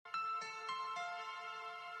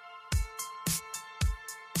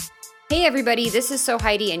Hey everybody, this is So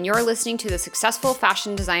Heidi, and you're listening to the Successful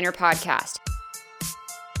Fashion Designer Podcast.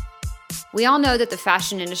 We all know that the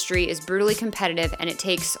fashion industry is brutally competitive and it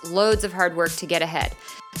takes loads of hard work to get ahead.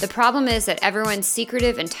 The problem is that everyone's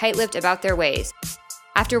secretive and tight-lipped about their ways.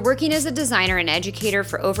 After working as a designer and educator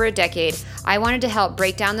for over a decade, I wanted to help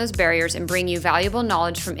break down those barriers and bring you valuable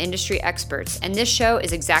knowledge from industry experts, and this show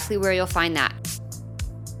is exactly where you'll find that.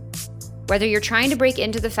 Whether you're trying to break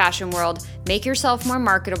into the fashion world, make yourself more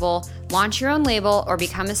marketable, launch your own label, or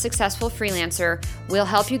become a successful freelancer, we'll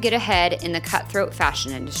help you get ahead in the cutthroat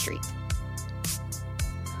fashion industry.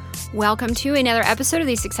 Welcome to another episode of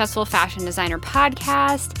the Successful Fashion Designer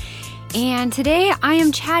Podcast. And today I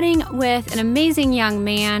am chatting with an amazing young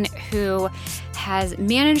man who has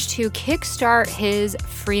managed to kickstart his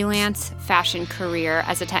freelance fashion career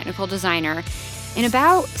as a technical designer in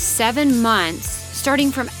about 7 months,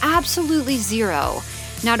 starting from absolutely zero.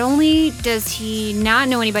 Not only does he not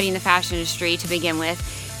know anybody in the fashion industry to begin with,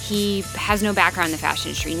 he has no background in the fashion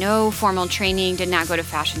industry, no formal training, did not go to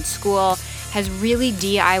fashion school, has really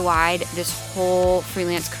DIY'd this whole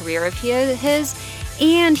freelance career of his,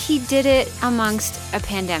 and he did it amongst a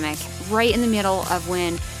pandemic, right in the middle of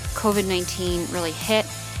when COVID-19 really hit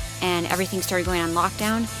and everything started going on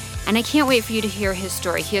lockdown. And I can't wait for you to hear his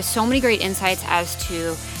story. He has so many great insights as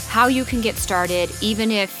to how you can get started,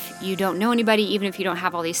 even if you don't know anybody, even if you don't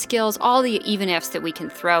have all these skills, all the even ifs that we can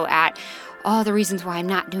throw at all the reasons why I'm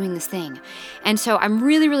not doing this thing. And so I'm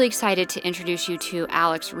really, really excited to introduce you to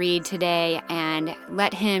Alex Reed today and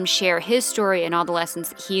let him share his story and all the lessons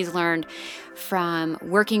that he's learned from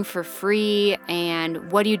working for free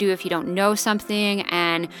and what do you do if you don't know something,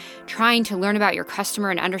 and trying to learn about your customer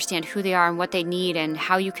and understand who they are and what they need and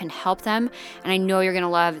how you can help them. And I know you're going to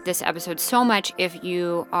love this episode so much if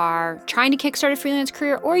you are trying to kickstart a freelance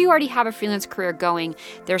career or you already have a freelance career going.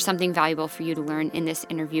 There's something valuable for you to learn in this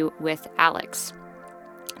interview with Alex.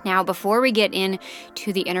 Now, before we get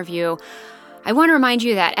into the interview, I want to remind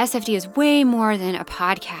you that SFD is way more than a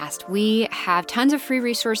podcast. We have tons of free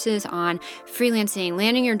resources on freelancing,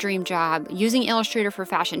 landing your dream job, using Illustrator for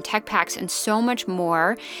fashion, tech packs, and so much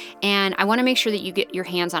more. And I want to make sure that you get your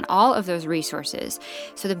hands on all of those resources.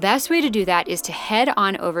 So the best way to do that is to head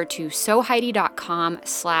on over to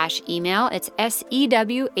soheidi.com/email. It's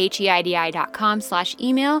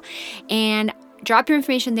SEWHEIDI.com/email. And drop your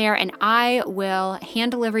information there and I will hand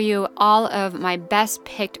deliver you all of my best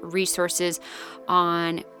picked resources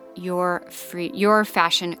on your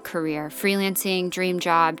fashion career, freelancing, dream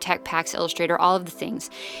job, tech packs, Illustrator, all of the things.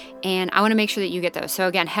 And I want to make sure that you get those. So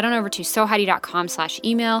again, head on over to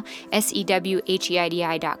soheidi.com/email,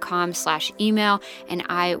 SEWHEIDI.com/email, and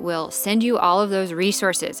I will send you all of those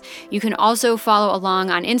resources. You can also follow along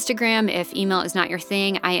on Instagram if email is not your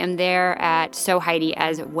thing. I am there at SoHeidi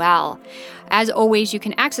as well. As always, you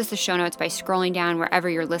can access the show notes by scrolling down wherever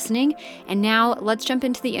you're listening. And now let's jump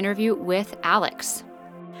into the interview with Alex.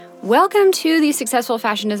 Welcome to the Successful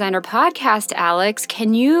Fashion Designer Podcast, Alex.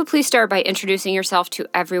 Can you please start by introducing yourself to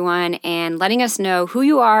everyone and letting us know who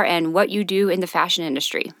you are and what you do in the fashion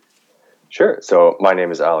industry? Sure. So my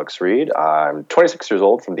name is Alex Reed. I'm 26 years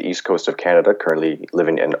old from the east coast of Canada, currently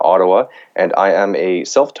living in Ottawa, and I am a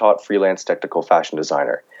self-taught freelance technical fashion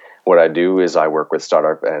designer. What I do is I work with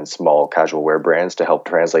startup and small casual wear brands to help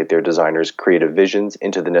translate their designers' creative visions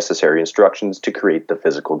into the necessary instructions to create the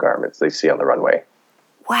physical garments they see on the runway.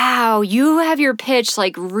 Wow, you have your pitch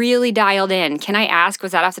like really dialed in. Can I ask,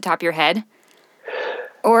 was that off the top of your head?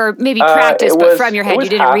 Or maybe practice, but from your head, you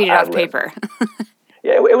didn't read it off paper.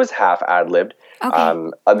 Yeah, it was half ad-libbed.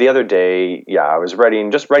 Okay. The other day, I was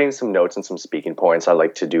writing some notes and some speaking points. I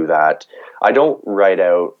like to do that. I don't write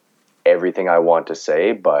out everything I want to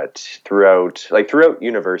say, but throughout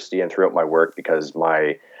university and throughout my work, because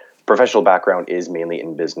my professional background is mainly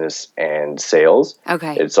in business and sales.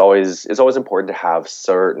 Okay. It's always important to have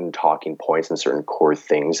certain talking points and certain core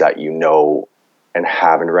things that you know and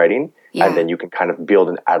have in writing, and then you can kind of build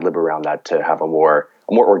an ad lib around that to have a more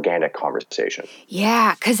organic conversation.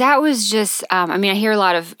 Yeah, because that was just, I hear a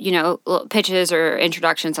lot of, little pitches or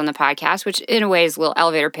introductions on the podcast, which in a way is a little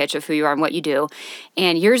elevator pitch of who you are and what you do.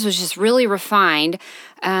 And yours was just really refined.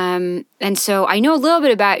 And so I know a little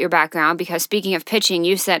bit about your background because speaking of pitching,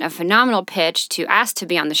 you sent a phenomenal pitch to ask to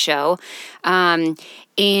be on the show.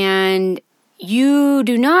 And you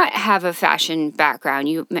do not have a fashion background.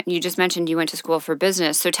 You just mentioned you went to school for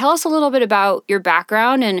business. So tell us a little bit about your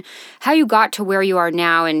background and how you got to where you are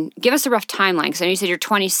now, and give us a rough timeline. Because I know you said you're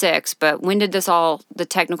 26, but when did the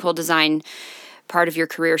technical design part of your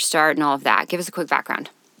career start and all of that? Give us a quick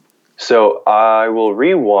background. So I will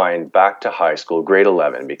rewind back to high school, grade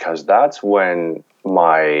 11, because that's when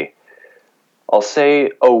my I'll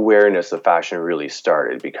say awareness of fashion really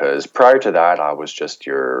started, because prior to that, I was just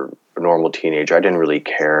your normal teenager. I didn't really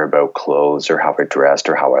care about clothes or how I dressed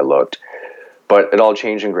or how I looked. But it all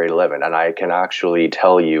changed in grade 11, and I can actually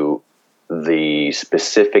tell you the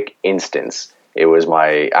specific instance. It was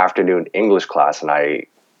my afternoon English class, and I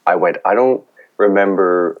went, I don't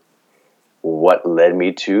remember what led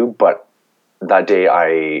me to, but that day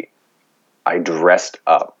I dressed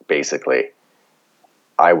up, basically.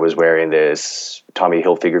 I was wearing this Tommy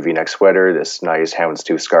Hilfiger V-neck sweater, this nice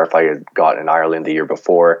houndstooth scarf I had got in Ireland the year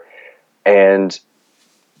before, and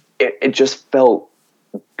it just felt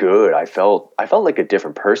good. I felt like a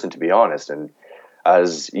different person, to be honest. And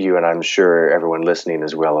as you and I'm sure everyone listening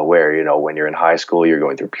is well aware, when you're in high school, you're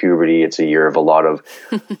going through puberty. It's a year of a lot of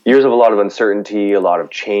years of a lot of uncertainty, a lot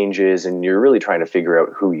of changes, and you're really trying to figure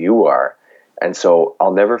out who you are. And so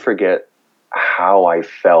I'll never forget how I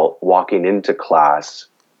felt walking into class,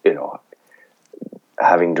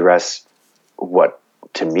 having dressed what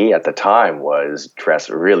to me at the time was dressed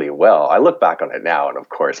really well. I look back on it now and of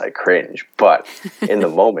course I cringe, but in the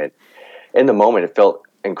moment it felt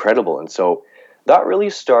incredible. And so that really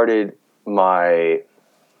started my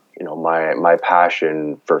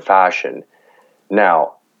passion for fashion.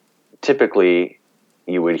 Now, typically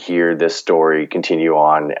you would hear this story continue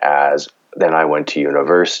on as then I went to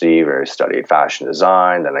university where I studied fashion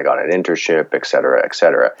design, then I got an internship, et cetera, et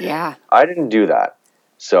cetera. Yeah. I didn't do that.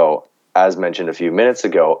 So, as mentioned a few minutes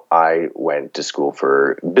ago, I went to school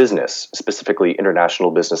for business, specifically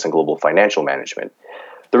international business and global financial management.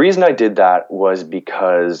 The reason I did that was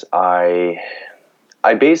because I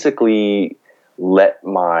basically let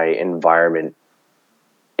my environment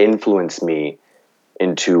influence me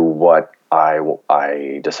into what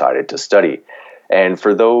I decided to study. And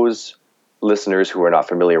for those listeners who are not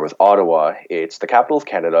familiar with Ottawa, it's the capital of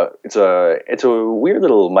Canada. It's a weird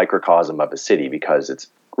little microcosm of a city because it's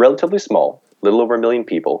relatively small, little over 1 million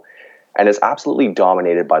people, and it's absolutely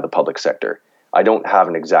dominated by the public sector. I don't have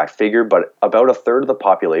an exact figure, but about a third of the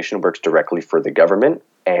population works directly for the government,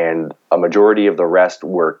 and a majority of the rest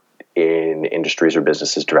work in industries or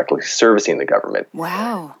businesses directly servicing the government.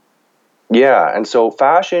 Wow. Yeah, and so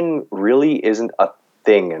fashion really isn't a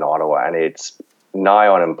thing in Ottawa, and it's nigh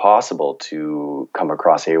on impossible to come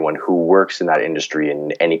across anyone who works in that industry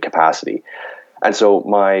in any capacity. And so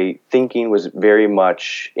my thinking was very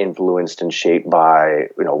much influenced and shaped by,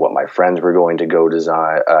 what my friends were going to go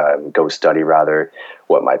study,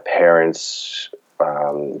 what my parents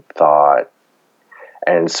thought.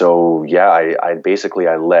 And so, yeah,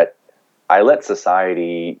 I let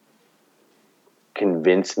society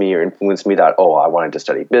convince me or influence me that, I wanted to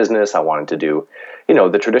study business. I wanted to do,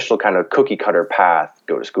 the traditional kind of cookie cutter path,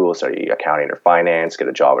 go to school, study accounting or finance, get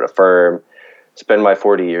a job at a firm, spend my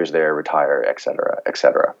 40 years there, retire, et cetera, et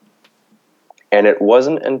cetera. And it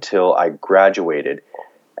wasn't until I graduated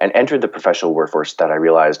and entered the professional workforce that I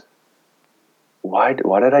realized, why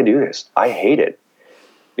did I do this? I hate it.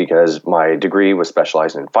 Because my degree was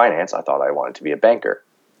specialized in finance, I thought I wanted to be a banker.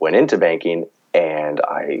 Went into banking and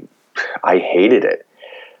I hated it.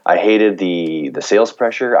 I hated the sales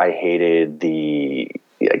pressure. I hated the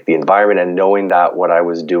environment, and knowing that what I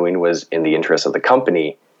was doing was in the interest of the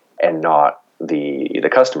company and not the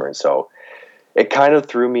customer. And so it kind of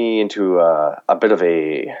threw me into a bit of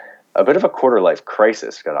a quarter life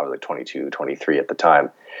crisis, because I was like 22, 23 at the time.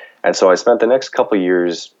 And so I spent the next couple of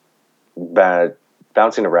years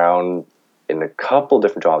bouncing around in a couple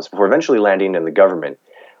different jobs before eventually landing in the government,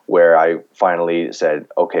 where I finally said,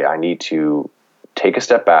 okay, I need to take a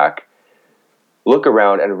step back, look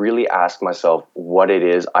around, and really ask myself what it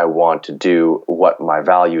is I want to do, what my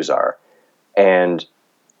values are. And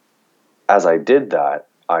as I did that,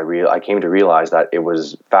 I came to realize that it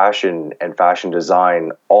was fashion and fashion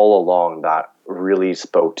design all along that really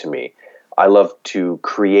spoke to me. I love to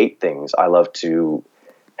create things. I love to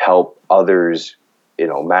help others,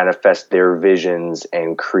 manifest their visions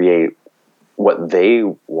and create what they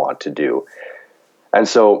want to do. And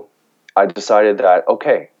so I decided that,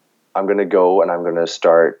 okay, I'm going to go and I'm going to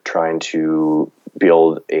start trying to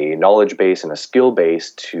build a knowledge base and a skill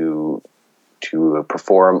base to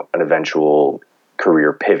perform an eventual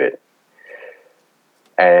career pivot.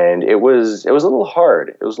 And it was a little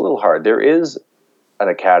hard. There is an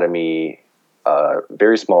academy, a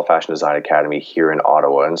very small fashion design academy here in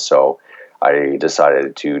Ottawa. And so I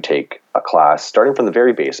decided to take a class starting from the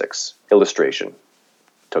very basics, illustration.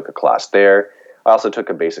 Took a class there. I also took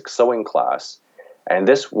a basic sewing class, and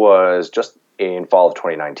this was just in fall of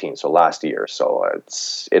 2019, so last year. So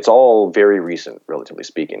it's all very recent, relatively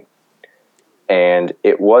speaking. And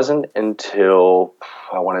it wasn't until,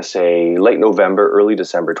 I want to say, late November, early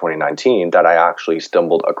December 2019 that I actually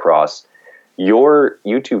stumbled across your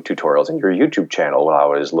YouTube tutorials and your YouTube channel while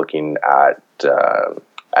I was looking at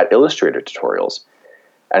Illustrator tutorials.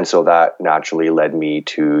 And so that naturally led me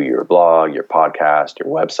to your blog, your podcast, your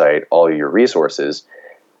website, all your resources.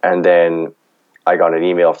 And then I got an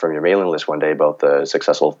email from your mailing list one day about the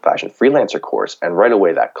Successful Fashion Freelancer course. And right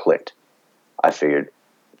away that clicked. I figured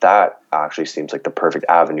that actually seems like the perfect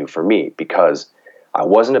avenue for me, because I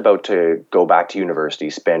wasn't about to go back to university,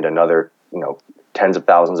 spend another, tens of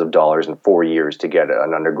thousands of dollars in 4 years to get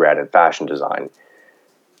an undergrad in fashion design.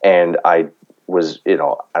 And I was, and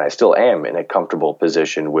I still am in a comfortable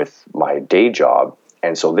position with my day job.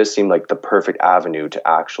 And so this seemed like the perfect avenue to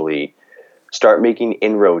actually start making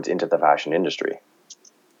inroads into the fashion industry.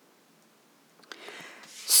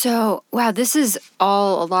 So, wow, this is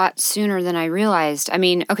all a lot sooner than I realized. I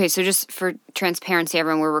mean, okay, so just for transparency,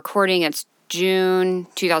 everyone, we're recording, it's June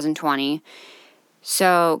 2020.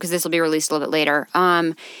 So, because this will be released a little bit later.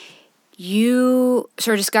 You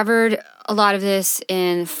sort of discovered a lot of this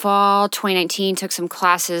in fall 2019, took some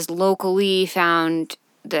classes locally, found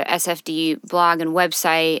the SFD blog and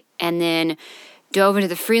website, and then dove into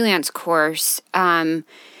the freelance course.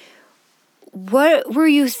 What were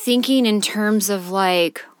you thinking in terms of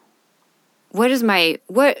like, what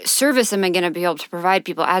service am I going to be able to provide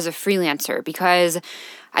people as a freelancer? Because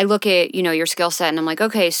I look at, your skill set and I'm like,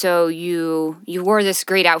 okay, so you wore this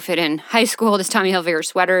great outfit in high school, this Tommy Hilfiger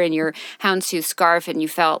sweater and your houndstooth scarf, and you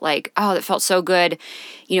felt like, oh, that felt so good.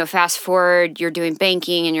 Fast forward, you're doing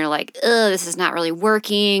banking and you're like, this is not really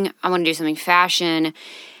working. I want to do something fashion.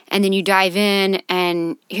 And then you dive in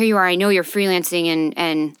and here you are. I know you're freelancing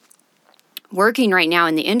and working right now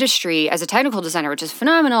in the industry as a technical designer, which is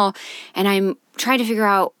phenomenal. And I'm trying to figure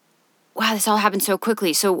out, wow, this all happened so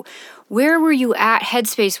quickly. So where were you at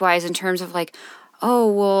headspace wise in terms of like,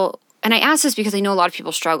 oh, well, and I ask this because I know a lot of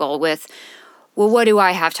people struggle with, well, what do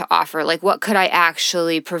I have to offer? Like, what could I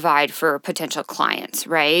actually provide for potential clients,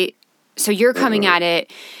 right? So you're coming at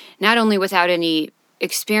it not only without any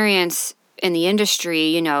experience in the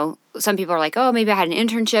industry, some people are like, oh, maybe I had an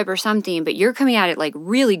internship or something, but you're coming at it like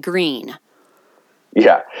really green.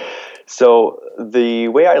 Yeah. So the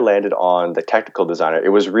way I landed on the technical designer, it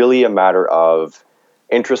was really a matter of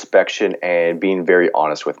introspection and being very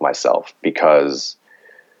honest with myself, because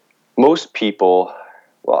most people,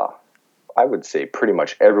 well, I would say pretty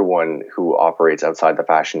much everyone who operates outside the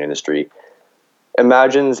fashion industry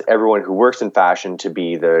imagines everyone who works in fashion to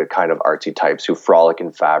be the kind of artsy types who frolic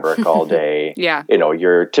in fabric all day. Yeah.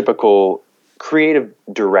 Your typical creative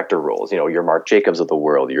director roles, your Marc Jacobs of the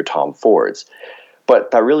world, your Tom Fords.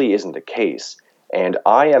 But that really isn't the case. And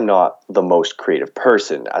I am not the most creative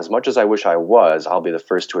person. As much as I wish I was, I'll be the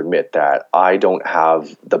first to admit that I don't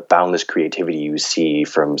have the boundless creativity you see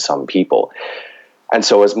from some people. And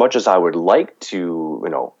so as much as I would like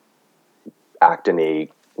to, act in a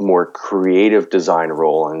more creative design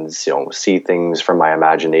role and, see things from my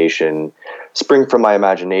imagination, spring from my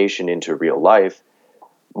imagination into real life,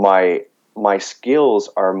 my skills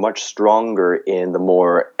are much stronger in the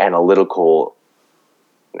more analytical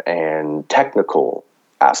and technical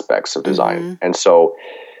aspects of design. Mm-hmm. And so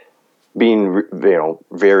being,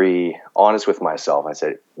 very honest with myself, I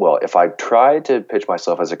said, well, if I tried to pitch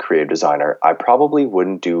myself as a creative designer, I probably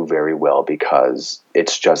wouldn't do very well, because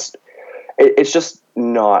it's just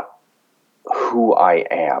not who I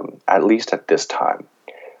am, at least at this time.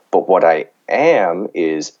 But what I am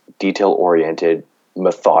is detail-oriented,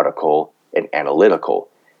 methodical, and analytical.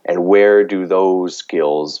 And where do those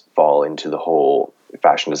skills fall into the whole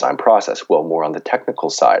fashion design process? Well, more on the technical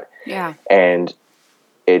side. Yeah. And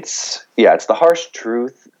it's the harsh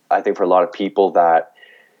truth, I think, for a lot of people, that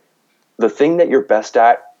the thing that you're best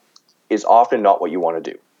at is often not what you want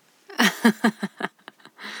to do.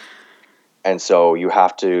 And so you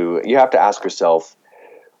have to ask yourself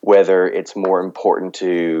whether it's more important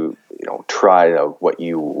to, try what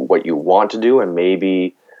you want to do and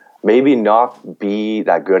maybe not be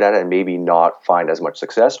that good at it and maybe not find as much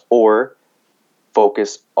success, or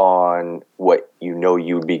focus on what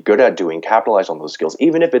you'd be good at doing, capitalize on those skills,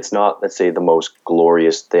 even if it's not, let's say, the most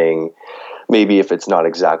glorious thing, maybe if it's not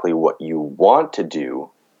exactly what you want to do,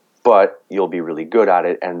 but you'll be really good at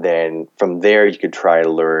it. And then from there, you could try to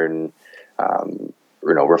learn,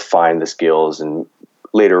 refine the skills, and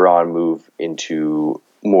later on move into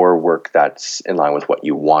more work that's in line with what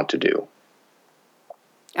you want to do.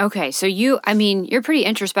 Okay, so you're pretty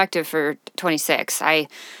introspective for 26. I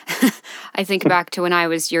think back to when I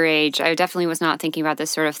was your age. I definitely was not thinking about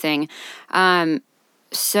this sort of thing.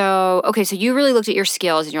 so you really looked at your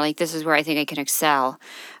skills and you're like, this is where I think I can excel.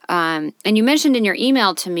 And you mentioned in your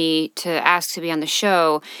email to me to ask to be on the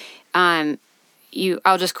show, I'll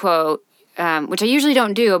just quote, which I usually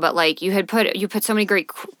don't do, but like you put so many great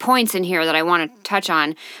points in here that I want to touch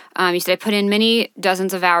on. You said, I put in many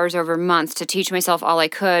dozens of hours over months to teach myself all I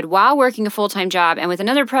could while working a full-time job and with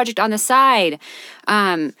another project on the side.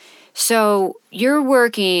 So we're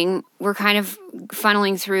kind of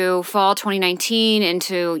funneling through fall 2019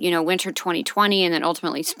 into, winter 2020 and then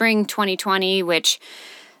ultimately spring 2020, which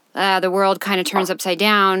the world kind of turns upside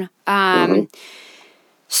down.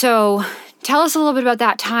 So tell us a little bit about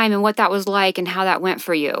that time and what that was like and how that went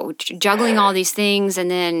for you, juggling all these things and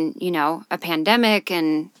then, a pandemic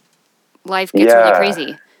and life gets really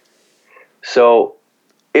crazy. So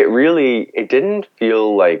it didn't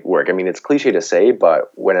feel like work. I mean, it's cliche to say,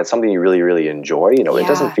 but when it's something you really, really enjoy, it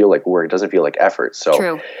doesn't feel like work. It doesn't feel like effort. So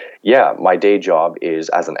True. Yeah, my day job is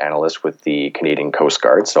as an analyst with the Canadian Coast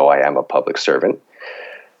Guard. So I am a public servant.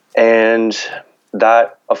 And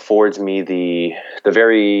that affords me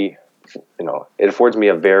it affords me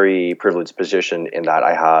a very privileged position in that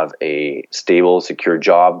I have a stable, secure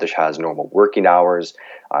job that has normal working hours.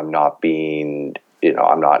 I'm not doing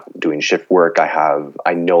shift work.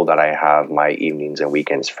 I know that I have my evenings and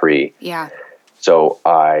weekends free. Yeah. So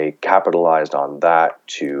I capitalized on that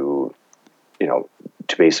to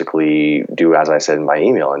basically do, as I said in my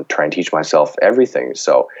email, and try and teach myself everything.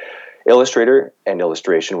 So Illustrator and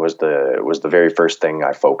illustration was the very first thing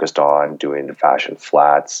I focused on, doing the fashion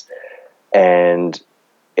flats. And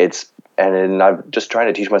I'm just trying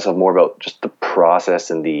to teach myself more about just the process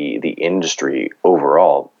and the industry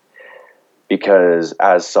overall, because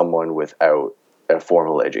as someone without a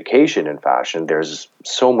formal education in fashion, there's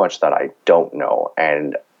so much that I don't know,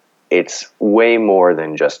 and it's way more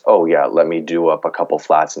than just, let me do up a couple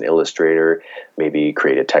flats in Illustrator, maybe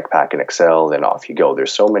create a tech pack in Excel, then off you go.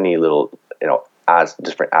 There's so many little,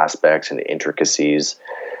 different aspects and intricacies.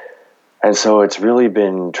 And so it's really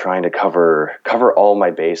been trying to cover all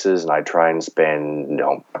my bases, and I try and spend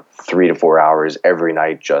 3 to 4 hours every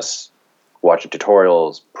night just watching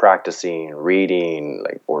tutorials, practicing, reading,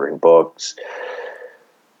 like ordering books,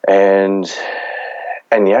 and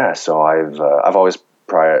so I've always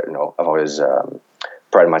prided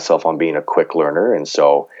myself on being a quick learner, and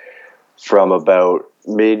so from about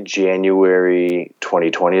mid-January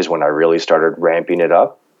 2020 is when I really started ramping it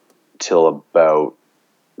up till about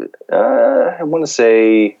I want to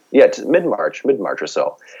say, mid-March or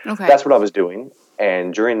so. Okay. That's what I was doing.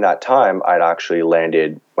 And during that time, I'd actually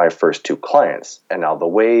landed my first 2 clients. And now the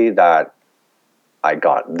way that I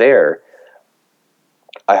got there,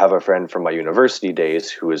 I have a friend from my university days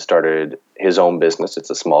who has started his own business. It's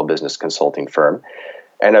a small business consulting firm.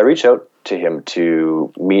 And I reached out to him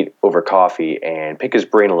to meet over coffee and pick his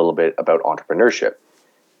brain a little bit about entrepreneurship.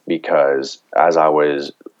 Because as I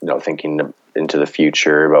was, thinking into the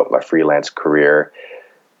future about my freelance career,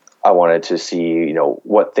 I wanted to see,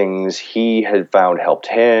 what things he had found helped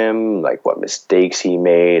him, like what mistakes he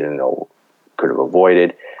made and could have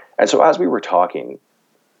avoided. And so as we were talking,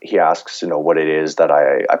 he asks, what it is that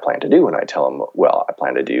I plan to do. And I tell him, well, I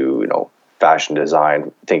plan to do, fashion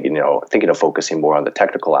design, thinking of focusing more on the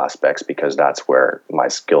technical aspects, because that's where my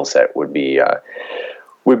skill set would be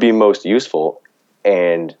most useful.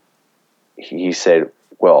 And he said,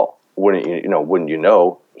 well, wouldn't you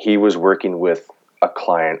know, he was working with a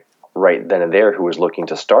client right then and there who was looking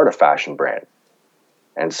to start a fashion brand.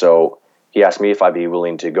 And so he asked me if I'd be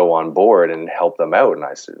willing to go on board and help them out. And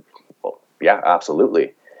I said, well, yeah,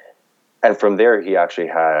 absolutely. And from there, he actually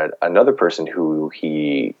had another person who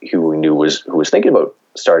he knew was thinking about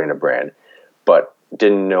starting a brand, but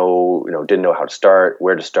didn't know how to start,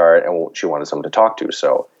 where to start, and she wanted someone to talk to.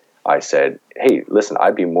 So I said, hey, listen,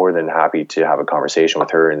 I'd be more than happy to have a conversation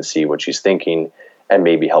with her and see what she's thinking and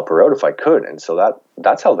maybe help her out if I could. And so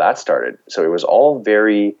that's how that started. So it was all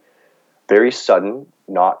very, very sudden,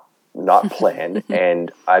 not planned.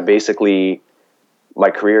 And I basically,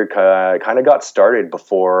 my career kind of got started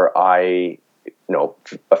before I,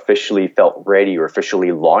 officially felt ready or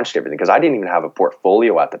officially launched everything, because I didn't even have a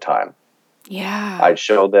portfolio at the time. Yeah. I'd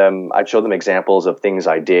show them examples of things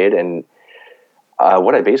I did, and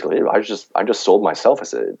what I basically did, I just sold myself. I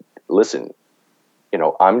said, listen,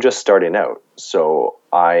 I'm just starting out. So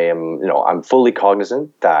I'm fully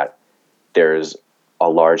cognizant that there's a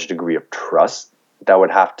large degree of trust that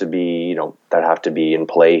would have to be, in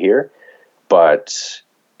play here. But,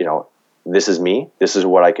 this is me. This is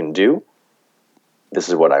what I can do. This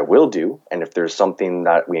is what I will do. And if there's something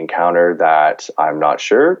that we encounter that I'm not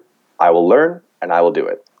sure, I will learn and I will do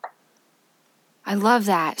it. I love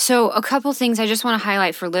that. So a couple things I just want to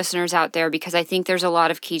highlight for listeners out there, because I think there's a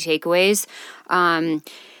lot of key takeaways.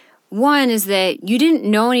 One is that you didn't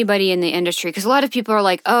know anybody in the industry, because a lot of people are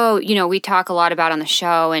like, oh, we talk a lot about on the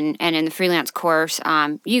show and in the freelance course.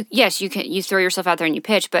 You throw yourself out there and you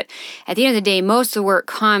pitch, but at the end of the day, most of the work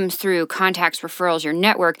comes through contacts, referrals, your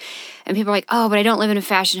network. And people are like, oh, but I don't live in a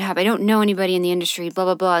fashion hub. I don't know anybody in the industry, blah,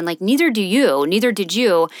 blah, blah. And like, neither did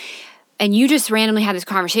you. And you just randomly had this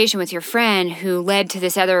conversation with your friend who led to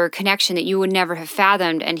this other connection that you would never have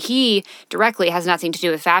fathomed. And he directly has nothing to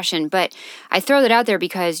do with fashion. But I throw that out there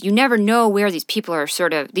because you never know where these people are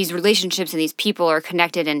these relationships and these people are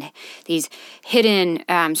connected, and these hidden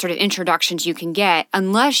sort of introductions you can get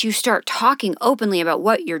unless you start talking openly about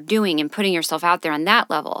what you're doing and putting yourself out there on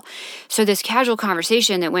that level. So this casual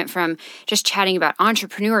conversation that went from just chatting about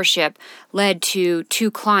entrepreneurship led to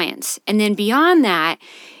 2 clients. And then beyond that,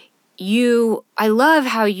 I love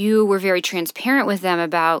how you were very transparent with them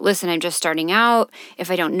about, listen, I'm just starting out. If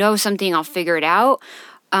I don't know something, I'll figure it out.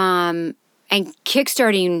 And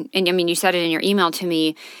kickstarting, and I mean, you said it in your email to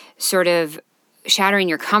me, sort of shattering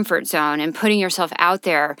your comfort zone and putting yourself out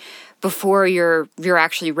there before you're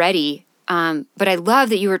actually ready. But I love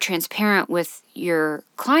that you were transparent with your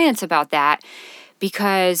clients about that,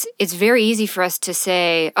 because it's very easy for us to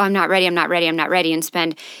say, oh, I'm not ready, and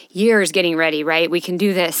spend years getting ready, right? We can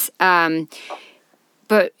do this.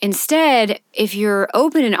 But instead, if you're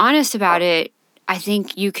open and honest about it, I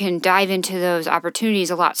think you can dive into those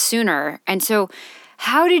opportunities a lot sooner. And so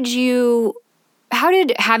how did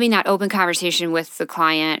having that open conversation with the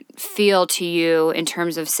client feel to you in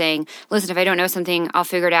terms of saying, listen, if I don't know something, I'll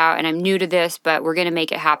figure it out, and I'm new to this, but we're going to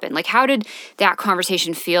make it happen? Like, how did that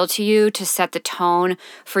conversation feel to you to set the tone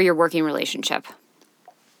for your working relationship?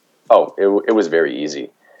 Oh, it was very easy.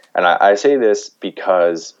 And I say this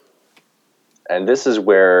because, and this is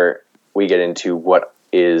where we get into what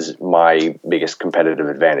is my biggest competitive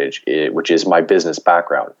advantage, which is my business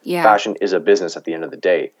background. Yeah. Fashion is a business at the end of the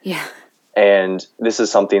day. Yeah. And this is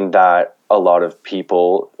something that a lot of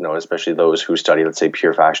people, especially those who study, let's say,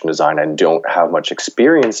 pure fashion design and don't have much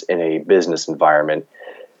experience in a business environment,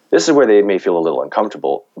 this is where they may feel a little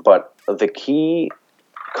uncomfortable. But the key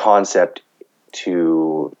concept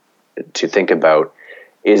to think about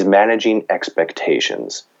is managing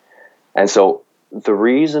expectations. And so the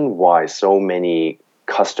reason why so many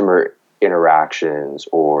customer interactions,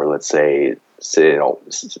 or let's say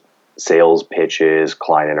sales pitches,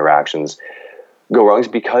 client interactions go wrong, is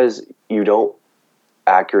because you don't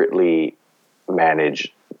accurately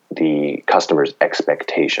manage the customer's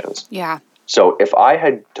expectations. Yeah. So if I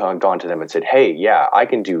had gone to them and said, hey, yeah, I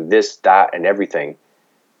can do this, that, and everything,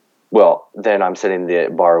 well, then I'm setting the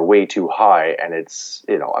bar way too high, and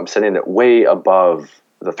I'm setting it way above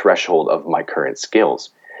the threshold of my current skills.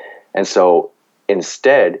 And so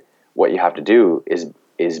instead, what you have to do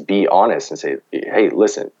is be honest and say, hey,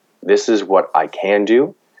 listen, this is what I can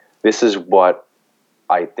do. This is what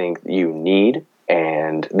I think you need.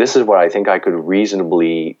 And this is what I think I could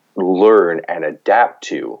reasonably learn and adapt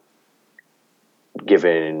to,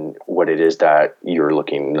 given what it is that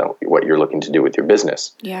what you're looking to do with your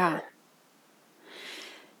business. Yeah.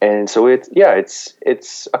 And so it's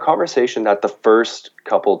a conversation that the first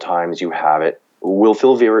couple times you have it will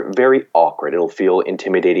feel very, very awkward. It'll feel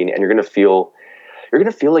intimidating, and you're going to feel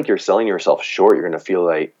like you're selling yourself short. You're going to feel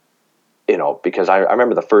like, because I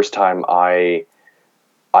remember the first time I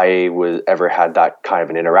was ever had that kind of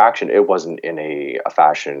an interaction, it wasn't in a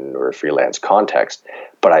fashion or a freelance context,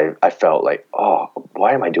 but I felt like, oh,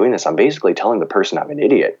 why am I doing this? I'm basically telling the person I'm an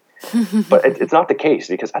idiot. But it's not the case,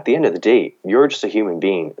 because at the end of the day, you're just a human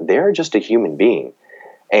being. They're just a human being.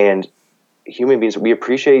 And human beings, we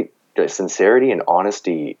appreciate the sincerity and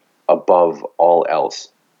honesty above all else.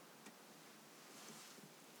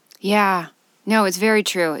 Yeah. No, it's very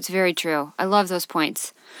true. It's very true. I love those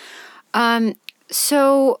points.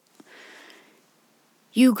 So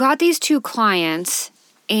you got these 2 clients,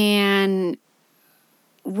 and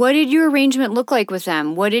what did your arrangement look like with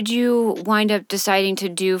them? What did you wind up deciding to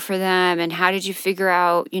do for them, and how did you figure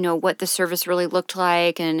out, what the service really looked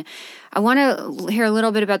like? And I want to hear a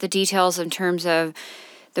little bit about the details in terms of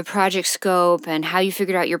the project scope and how you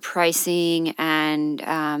figured out your pricing and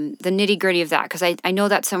the nitty-gritty of that, because I know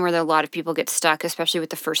that's somewhere that a lot of people get stuck, especially with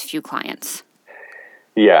the first few clients.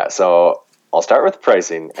 Yeah, so I'll start with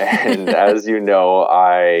pricing. And as you know,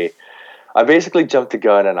 I basically jumped the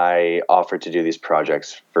gun and I offered to do these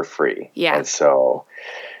projects for free. Yeah. And so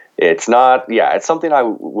it's something I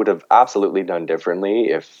would have absolutely done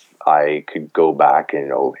differently if I could go back and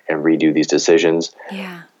redo these decisions.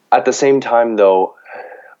 Yeah. At the same time, though,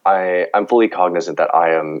 I'm fully cognizant that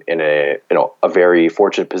I am in a very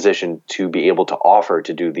fortunate position to be able to offer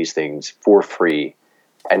to do these things for free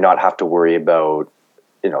and not have to worry about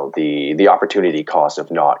the opportunity cost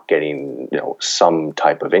of not getting some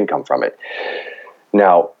type of income from it.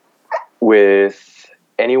 Now, with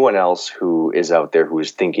anyone else who is out there who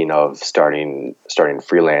is thinking of starting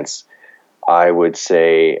freelance, I would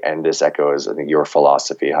say, and this echoes I think your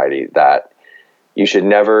philosophy, Heidi, that you should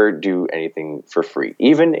never do anything for free,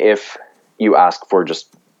 even if you ask for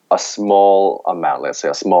just a small amount, let's say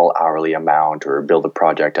a small hourly amount, or build a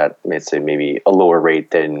project at, let's say, maybe a lower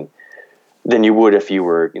rate than you would if you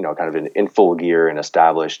were, kind of in full gear and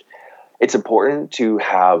established. It's important to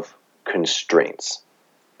have constraints.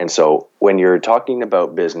 And so when you're talking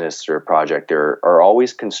about business or a project, there are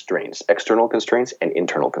always constraints, external constraints and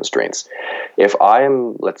internal constraints. If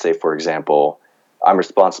I'm, let's say, for example, I'm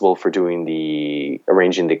responsible for arranging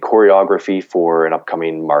the choreography for an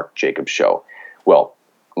upcoming Marc Jacobs show. Well,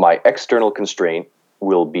 my external constraint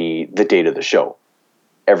will be the date of the show.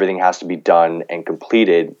 Everything has to be done and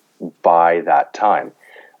completed by that time.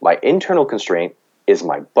 My internal constraint is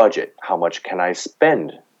my budget. How much can I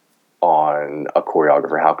spend on a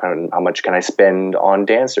choreographer? How much can I spend on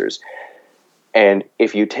dancers? And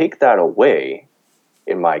if you take that away,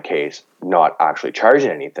 in my case, not actually charging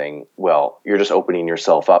anything, well, you're just opening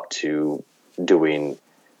yourself up to doing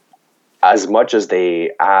as much as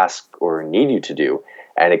they ask or need you to do.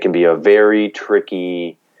 And it can be a very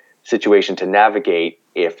tricky situation to navigate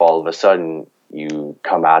if all of a sudden you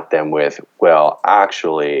come at them with, well,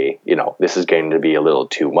 actually, this is going to be a little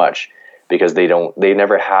too much, because they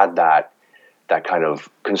never had that kind of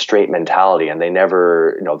constraint mentality, and they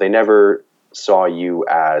never saw you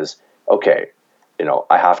as, okay,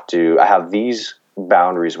 I have these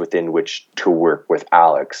boundaries within which to work with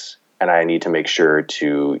Alex, and I need to make sure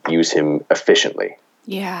to use him efficiently.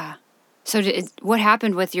 Yeah. So what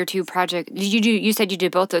happened with your two projects? You said you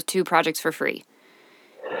did both those two projects for free?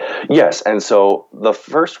 Yes, and so the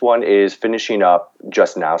first one is finishing up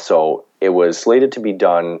just now. So it was slated to be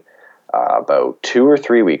done about 2 or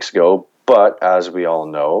 3 weeks ago, but as we all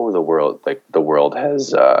know, the world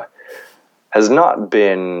has not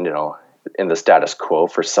been in the status quo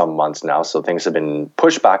for some months now. So things have been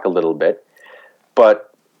pushed back a little bit,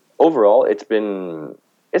 but overall, it's been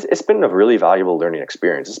a really valuable learning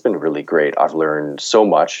experience. It's been really great. I've learned so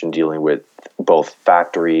much in dealing with both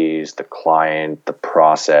factories, the client, the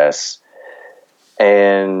process,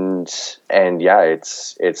 and yeah,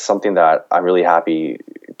 it's something that I'm really happy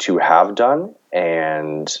to have done,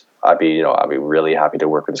 and I'd be really happy to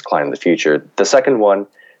work with this client in the future. The second one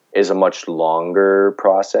is a much longer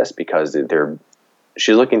process because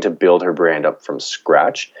she's looking to build her brand up from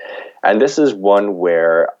scratch, and this is one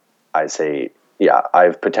where I say, yeah,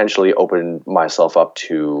 I've potentially opened myself up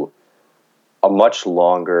to a much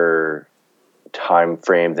longer time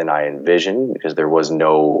frame than I envisioned, because there was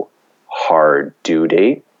no hard due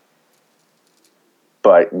date.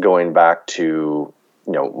 But going back to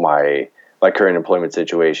my current employment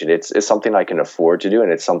situation, it's something I can afford to do,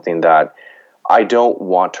 and it's something that I don't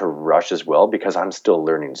want to rush as well, because I'm still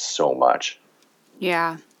learning so much.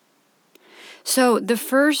 Yeah. So the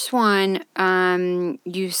first one,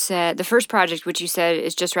 you said, the first project, which you said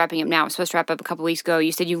is just wrapping up now, it was supposed to wrap up a couple weeks ago.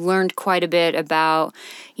 You said you learned quite a bit about,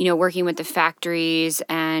 working with the factories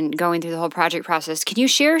and going through the whole project process. Can you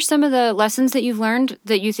share some of the lessons that you've learned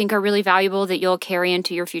that you think are really valuable that you'll carry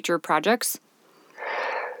into your future projects?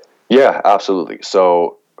 Yeah, absolutely.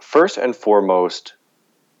 So first and foremost,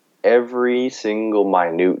 every single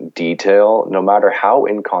minute detail, no matter how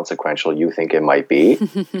inconsequential you think it might be,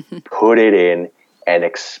 put it in and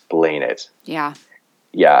explain it. Yeah.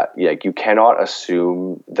 Yeah, like you cannot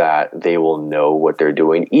assume that they will know what they're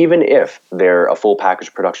doing, even if they're a full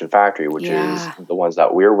package production factory, which is the ones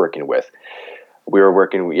that we're working with. We're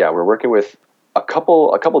working with a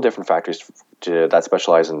couple different factories that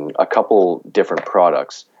specialize in a couple different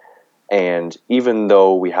products. And even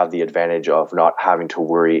though we have the advantage of not having to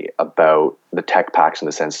worry about the tech packs in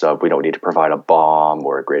the sense of we don't need to provide a BOM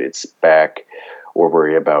or a graded spec or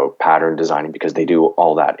worry about pattern designing because they do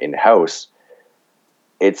all that in-house,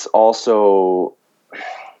 it's also,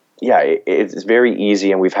 it's very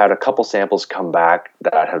easy. And we've had a couple samples come back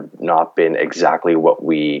that have not been exactly what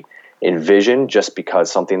we envisioned, just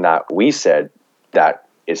because something that we said that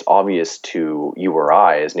is obvious to you or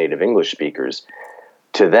I as native English speakers,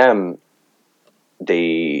 to them,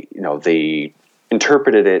 they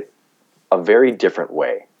interpreted it a very different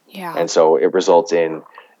way. Yeah. And so it results in,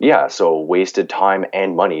 wasted time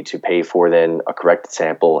and money to pay for then a corrected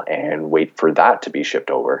sample and wait for that to be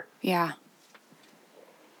shipped over. Yeah.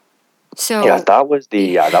 So Yeah, that was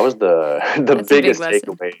the that's a big biggest lesson.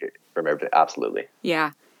 takeaway from everything. Absolutely.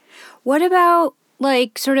 Yeah. What about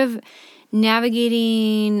like sort of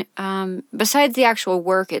navigating, besides the actual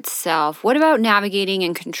work itself, what about navigating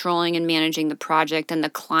and controlling and managing the project and the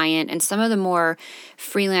client and some of the more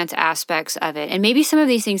freelance aspects of it? And maybe some of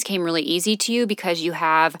these things came really easy to you because you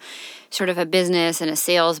have sort of a business and a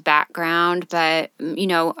sales background. But,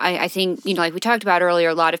 I think, like we talked about earlier,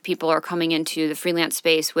 a lot of people are coming into the freelance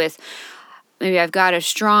space with maybe I've got a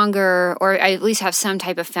stronger, or I at least have some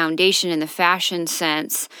type of foundation in the fashion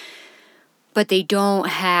sense, but they don't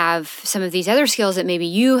have some of these other skills that maybe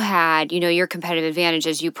you had, your competitive advantage,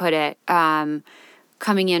 as you put it,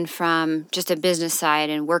 coming in from just a business side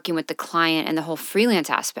and working with the client and the whole freelance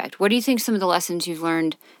aspect. What do you think some of the lessons you've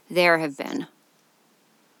learned there have been?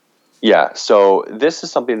 Yeah, so this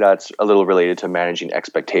is something that's a little related to managing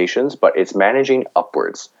expectations, but it's managing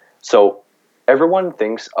upwards. So everyone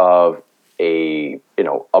thinks of a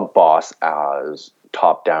boss as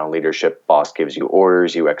top-down leadership. Boss gives you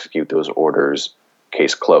orders, you execute those orders,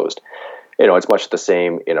 case closed. It's much the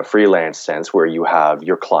same in a freelance sense where you have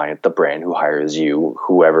your client, the brand who hires you,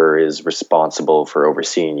 whoever is responsible for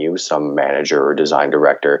overseeing you, some manager or design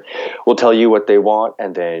director, will tell you what they want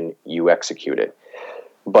and then you execute it.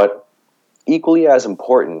 But equally as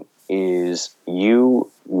important is you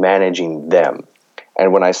managing them.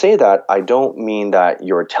 And when I say that, I don't mean that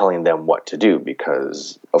you're telling them what to do,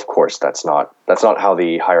 because of course that's not how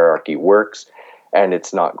the hierarchy works, and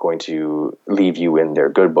it's not going to leave you in their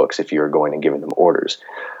good books if you're going and giving them orders.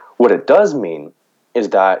 What it does mean is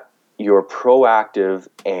that you're proactive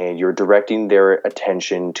and you're directing their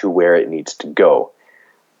attention to where it needs to go.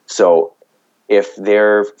 So if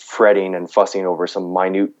they're fretting and fussing over some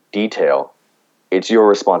minute detail, it's your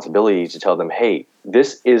responsibility to tell them, hey,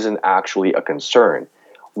 this isn't actually a concern.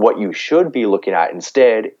 What you should be looking at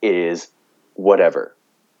instead is whatever.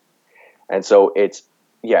 And so it's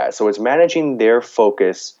managing their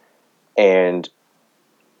focus and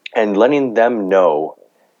letting them know,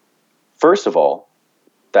 first of all,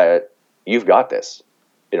 that you've got this.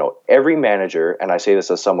 Every manager, and I say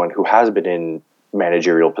this as someone who has been in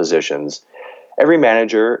managerial positions, every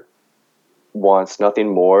manager wants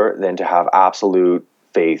nothing more than to have absolute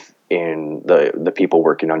faith in the people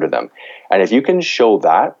working under them. And if you can show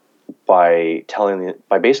that by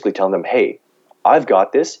basically telling them, hey, I've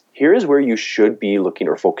got this, here is where you should be looking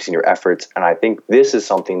or focusing your efforts, and I think this is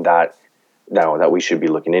something that we should be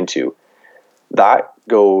looking into. That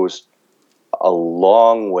goes a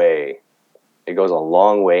long way. It goes a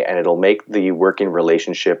long way, and it'll make the working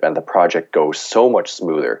relationship and the project go so much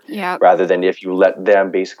smoother. Yep. Rather than if you let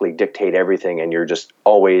them basically dictate everything and you're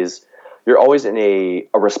always in a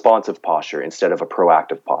responsive posture instead of a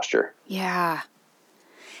proactive posture. Yeah.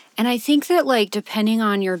 And I think that, like, depending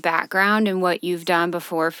on your background and what you've done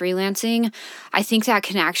before freelancing, I think that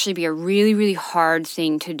can actually be a really, really hard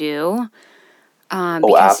thing to do.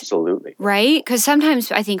 Absolutely. Right? Because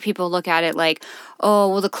sometimes I think people look at it like, oh,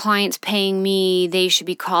 well, the client's paying me, they should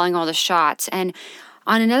be calling all the shots. And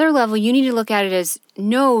on another level, you need to look at it as,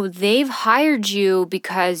 no, they've hired you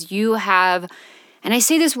because you have, and I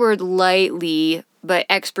say this word lightly, but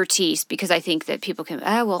expertise, because I think that people can,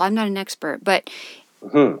 well, I'm not an expert, but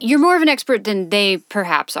you're more of an expert than they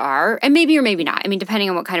perhaps are, and maybe or maybe not. I mean, depending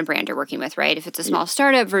on what kind of brand you're working with, right? If it's a small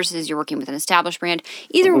startup versus you're working with an established brand,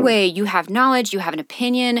 either way, you have knowledge, you have an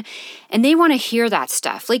opinion, and they want to hear that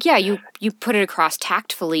stuff. Like, yeah, you put it across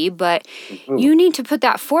tactfully, but you need to put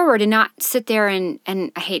that forward and not sit there and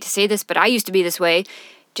I hate to say this, but I used to be this way,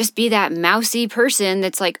 just be that mousy person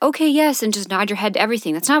that's like, okay, yes, and just nod your head to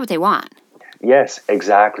everything. That's not what they want. Yes,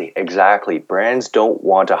 exactly. Brands don't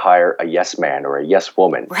want to hire a yes man or a yes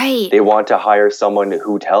woman. Right. They want to hire someone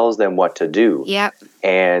who tells them what to do. Yep.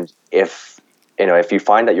 And if you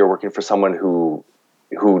find that you're working for someone who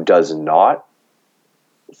does not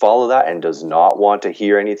follow that and does not want to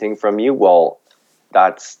hear anything from you, well,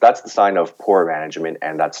 that's the sign of poor management,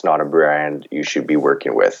 and that's not a brand you should be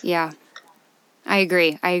working with. Yeah. I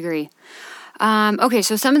agree. Okay,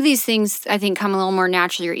 so some of these things I think come a little more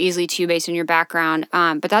naturally or easily to you based on your background,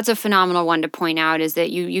 but that's a phenomenal one to point out, is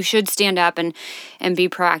that you should stand up and be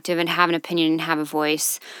proactive and have an opinion and have a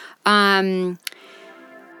voice. We'll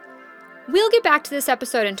get back to this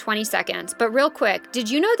episode in 20 seconds, but real quick, did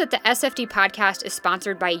you know that the SFD podcast is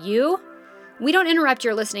sponsored by you? We don't interrupt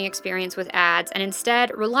your listening experience with ads and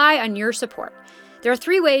instead rely on your support. There are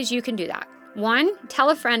 3 ways you can do that. 1,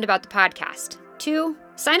 tell a friend about the podcast. 2,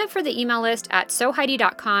 sign up for the email list at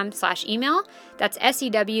sewheidi.com/email. That's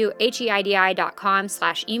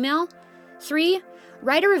SEWHEIDI.com/email. 3,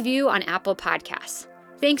 write a review on Apple Podcasts.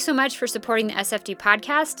 Thanks so much for supporting the SFD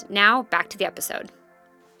podcast. Now, back to the episode.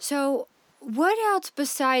 So, what else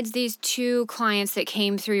besides these 2 clients that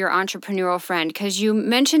came through your entrepreneurial friend? Because you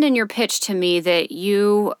mentioned in your pitch to me that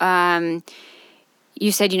you said,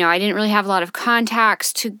 I didn't really have a lot of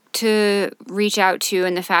contacts to reach out to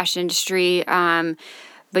in the fashion industry,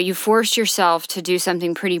 but you forced yourself to do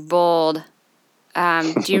something pretty bold.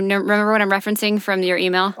 Do you remember what I'm referencing from your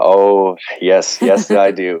email? Oh, yes,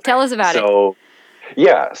 I do. Tell us about it.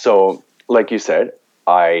 So like you said,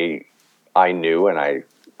 I knew I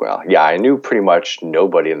knew pretty much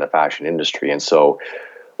nobody in the fashion industry. And so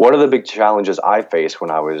one of the big challenges I faced when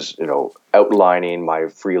I was, outlining my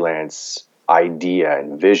freelance idea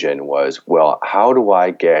and vision was, well, how do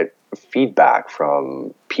I get feedback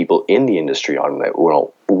from people in the industry on,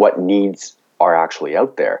 what needs are actually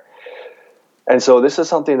out there? And so this is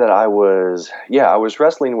something that I was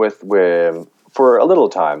wrestling with for a little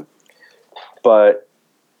time. But,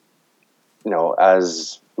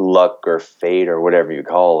 as luck or fate or whatever you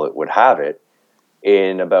call it would have it,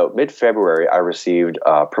 in about mid-February, I received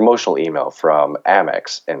a promotional email from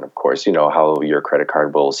Amex. And of course, you know how your credit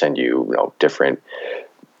card will send you, different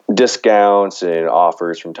discounts and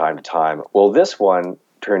offers from time to time. Well, this one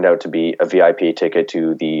turned out to be a VIP ticket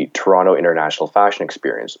to the Toronto International Fashion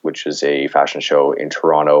Experience, which is a fashion show in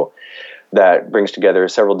Toronto that brings together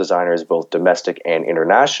several designers, both domestic and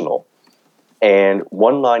international. And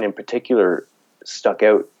one line in particular stuck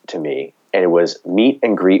out to me, and it was meet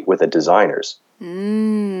and greet with the designers.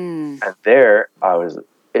 And there I was,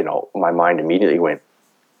 my mind immediately went,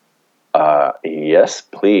 yes,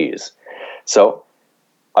 please. So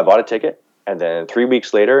I bought a ticket, and then 3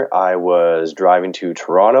 weeks later, I was driving to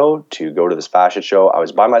Toronto to go to this fashion show. I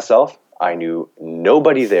was by myself. I knew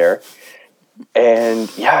nobody there. And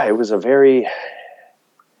yeah, it was a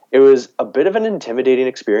bit of an intimidating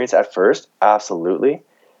experience at first, absolutely.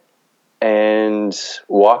 And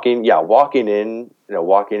walking into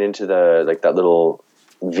the that little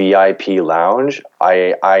VIP lounge,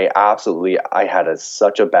 I had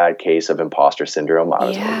such a bad case of imposter syndrome. I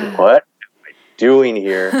was like, what am I doing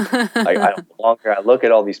here? I look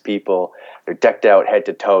at all these people, they're decked out head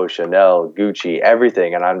to toe, Chanel, Gucci,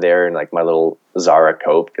 everything, and I'm there in like my little Zara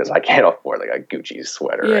coat because I can't afford like a Gucci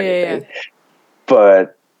sweater or anything. Yeah.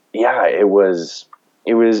 But yeah, it was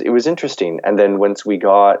interesting. And then once we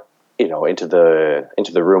got into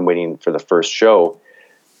the room waiting for the first show,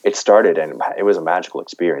 it started, and it was a magical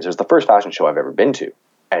experience. It was the first fashion show I've ever been to,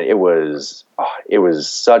 and it was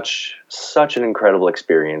such an incredible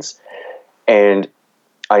experience. And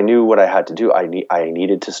I knew what I had to do. I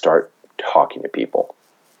needed to start talking to people.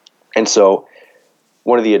 And so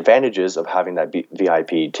one of the advantages of having that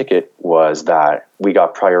VIP ticket was that we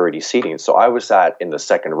got priority seating. So I was sat in the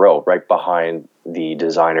second row, right behind the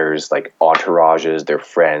designers, like entourages, their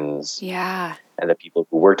friends, and the people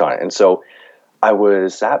who worked on it. And so I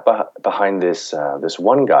was sat behind this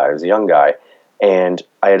one guy, this young guy, and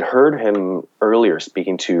I had heard him earlier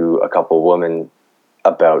speaking to a couple of women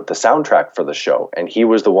about the soundtrack for the show, and he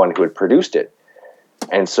was the one who had produced it.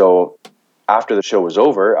 And so after the show was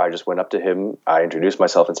over, I just went up to him, I introduced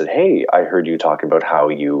myself and said, hey, I heard you talking about how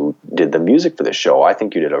you did the music for this show. I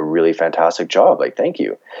think you did a really fantastic job. Like, thank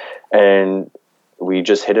you. And we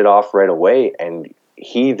just hit it off right away. And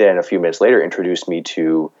he then, a few minutes later, introduced me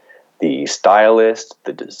to the stylist,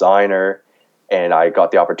 the designer, and I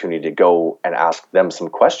got the opportunity to go and ask them some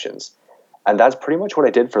questions. And that's pretty much what I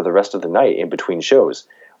did for the rest of the night in between shows.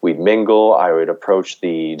 We'd mingle, I would approach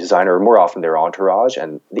the designer, more often their entourage,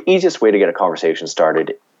 and the easiest way to get a conversation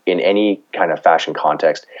started in any kind of fashion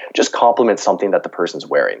context, just compliment something that the person's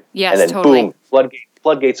wearing. Yes, and then totally. Boom,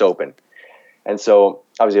 floodgates open. And so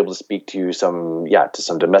I was able to speak to some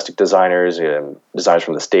domestic designers, designers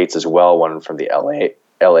from the States as well, one from the LA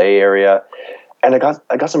area. And I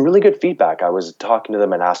got some really good feedback. I was talking to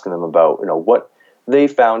them and asking them about, what they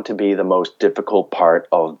found to be the most difficult part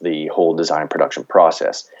of the whole design production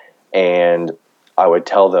process. And I would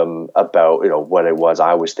tell them about, what it was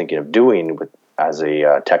I was thinking of doing as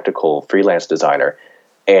a technical freelance designer.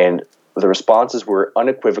 And the responses were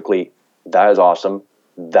unequivocally, that is awesome,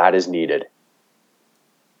 that is needed.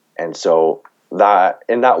 And so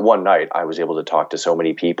in that one night, I was able to talk to so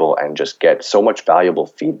many people and just get so much valuable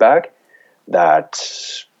feedback that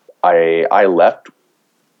I left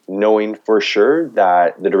knowing for sure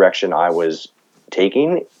that the direction I was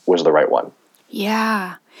taking was the right one.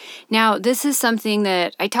 Yeah. Now, this is something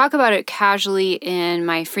that I talk about it casually in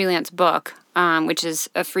my freelance book, which is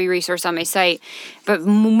a free resource on my site, but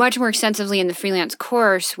much more extensively in the freelance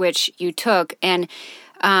course, which you took. And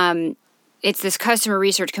it's this customer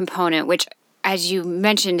research component, which as you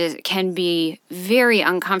mentioned, it can be very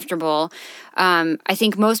uncomfortable. I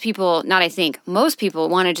think most people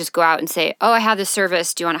want to just go out and say, oh, I have this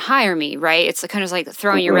service. Do you want to hire me? Right? It's kind of like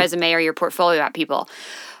throwing your resume or your portfolio at people.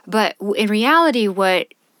 But in reality, what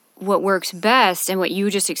works best and what you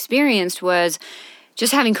just experienced was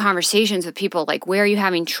just having conversations with people, like, where are you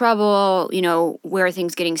having trouble? Where are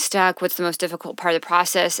things getting stuck? What's the most difficult part of the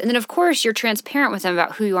process? And then, of course, you're transparent with them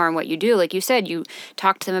about who you are and what you do. Like you said, you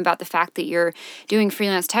talked to them about the fact that you're doing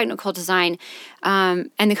freelance technical design, and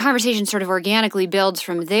the conversation sort of organically builds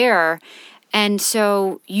from there. And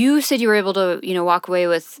so you said you were able to, walk away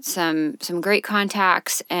with some great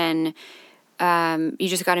contacts, and you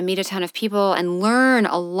just got to meet a ton of people and learn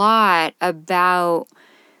a lot about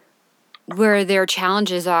where their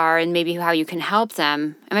challenges are and maybe how you can help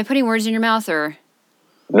them. Am I putting words in your mouth or?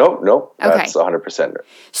 Nope. Okay. That's 100%.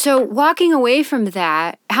 So walking away from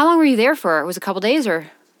that, how long were you there for? It was a couple days or?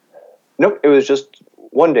 Nope, it was just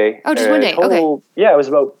one day. Oh, just one day. Total, okay. Yeah, it was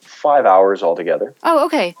about 5 hours altogether. Oh,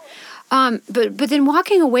 okay. But then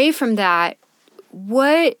walking away from that,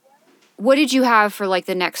 what did you have for like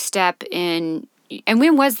the next step in, and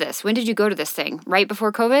when was this? When did you go to this thing? Right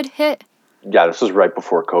before COVID hit? Yeah, this was right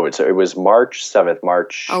before COVID. So it was March 7th,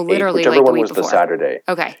 March 8th, literally whichever like the one week was before. the Saturday.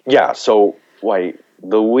 Okay. Yeah, so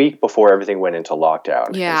the week before everything went into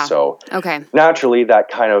lockdown. Yeah. And so okay. naturally that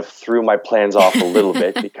kind of threw my plans off a little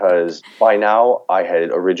bit because by now I had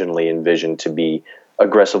originally envisioned to be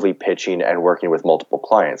aggressively pitching and working with multiple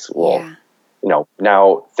clients. Well,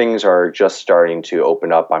 now things are just starting to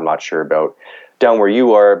open up. I'm not sure about down where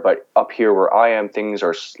you are, but up here where I am, things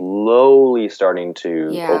are slowly starting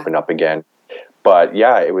to open up again. But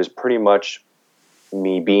yeah, it was pretty much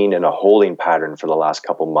me being in a holding pattern for the last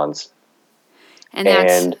couple months. And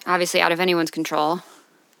that's obviously out of anyone's control.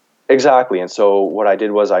 Exactly. And so what I did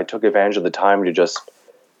was I took advantage of the time to just,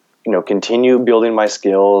 continue building my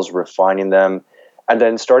skills, refining them, and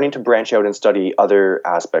then starting to branch out and study other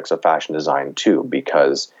aspects of fashion design too,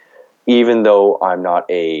 because even though I'm not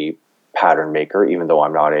a pattern maker, even though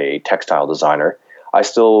I'm not a textile designer, I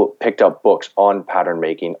still picked up books on pattern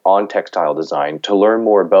making, on textile design to learn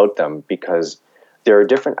more about them because there are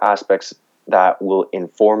different aspects that will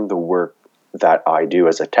inform the work that I do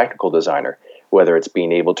as a technical designer, whether it's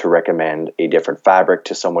being able to recommend a different fabric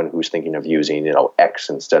to someone who's thinking of using, X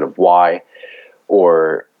instead of Y,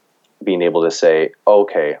 or being able to say,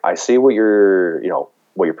 okay, I see what you're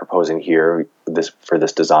proposing here for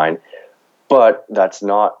this design, but that's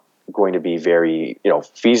not going to be very,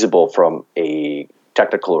 feasible from a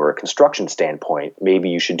technical or a construction standpoint. Maybe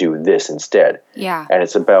you should do this instead. Yeah. And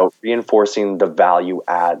it's about reinforcing the value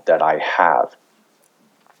add that I have.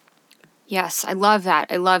 Yes, I love that.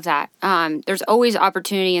 There's always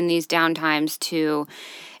opportunity in these downtimes to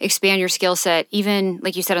expand your skill set, even,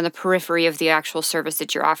 like you said, on the periphery of the actual service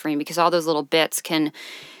that you're offering, because all those little bits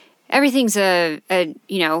everything's I'm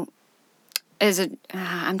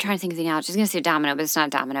trying to think of the analogy. I was going to say domino, but it's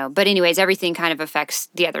not domino. But anyways, everything kind of affects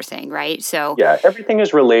the other thing, right? So yeah, everything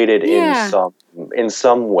is related in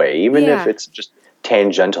some way, even if it's just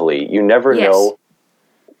tangentially. You never know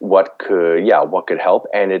what could help.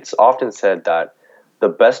 And it's often said that the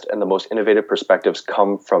best and the most innovative perspectives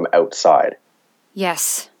come from outside.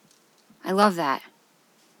 Yes, I love that.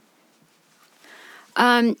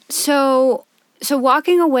 So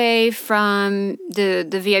walking away from the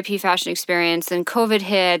VIP fashion experience, then COVID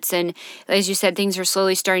hits, and as you said, things are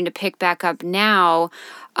slowly starting to pick back up now.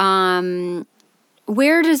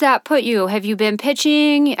 Where does that put you? Have you been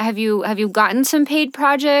pitching? Have you gotten some paid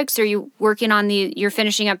projects? Are you working on you're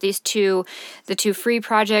finishing up the two free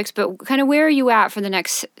projects, but kind of where are you at for the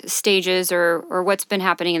next stages or what's been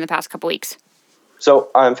happening in the past couple weeks? So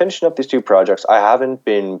I'm finishing up these two projects. I haven't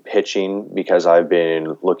been pitching because I've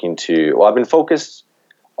been I've been focused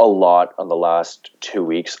a lot on the last 2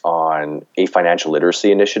 weeks on a financial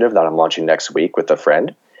literacy initiative that I'm launching next week with a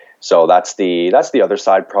friend. So that's the other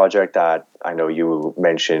side project that I know you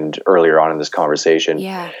mentioned earlier on in this conversation.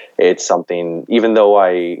 Yeah. It's something, even though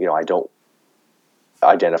I don't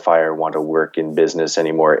identify or want to work in business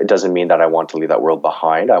anymore, it doesn't mean that I want to leave that world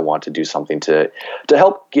behind. I want to do something to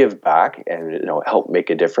help give back and help make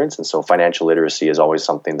a difference. And so financial literacy is always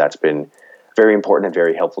something that's been very important and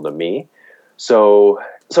very helpful to me. So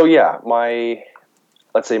yeah, my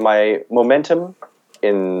momentum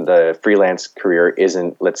in the freelance career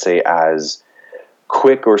isn't, let's say, as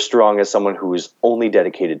quick or strong as someone who's only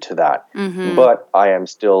dedicated to that. Mm-hmm. But I am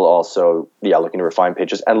still also, looking to refine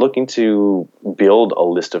pitches and looking to build a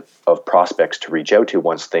list of prospects to reach out to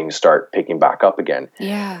once things start picking back up again.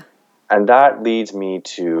 Yeah. And that leads me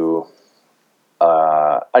to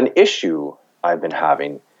an issue I've been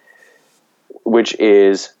having. which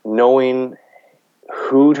is knowing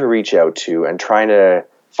who to reach out to and trying to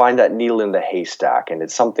find that needle in the haystack. And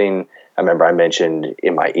it's something I remember I mentioned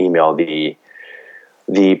in my email, the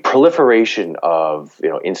proliferation of,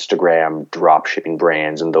 Instagram drop shipping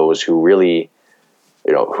brands and those who really,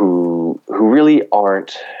 who really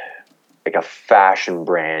aren't like a fashion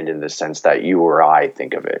brand in the sense that you or I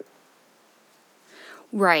think of it.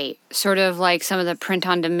 Right. Sort of like some of the print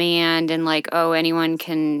on demand and like, oh, anyone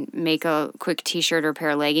can make a quick t-shirt or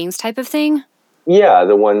pair of leggings type of thing. Yeah,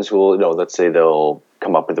 the ones who will, let's say they'll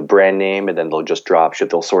come up with a brand name and then they'll just drop ship.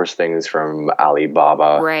 They'll source things from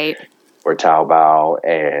Alibaba, right, or Taobao,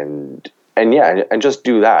 and just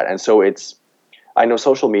do that. And so I know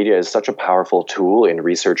social media is such a powerful tool in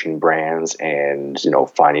researching brands and,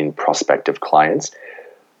 finding prospective clients.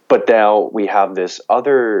 But now we have this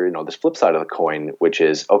other, this flip side of the coin, which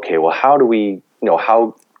is, okay, well, how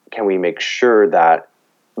can we make sure that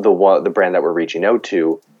the brand that we're reaching out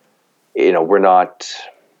to, we're not,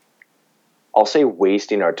 I'll say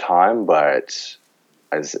wasting our time, but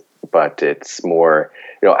it's more,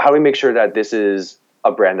 how do we make sure that this is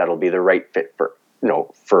a brand that'll be the right fit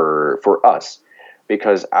for us?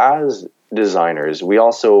 Because as designers, we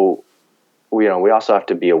also have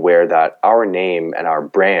to be aware that our name and our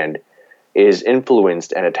brand is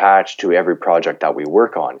influenced and attached to every project that we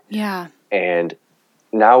work on. Yeah. And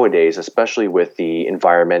nowadays, especially with the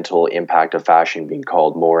environmental impact of fashion being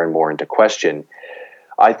called more and more into question,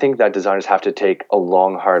 I think that designers have to take a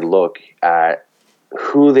long, hard look at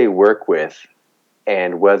who they work with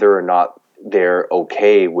and whether or not they're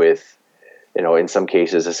okay with, in some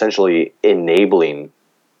cases, essentially enabling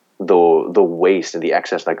the waste and the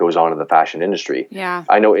excess that goes on in the fashion industry. Yeah.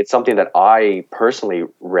 I know it's something that I personally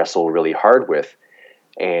wrestle really hard with,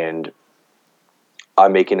 and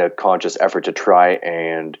I'm making a conscious effort to try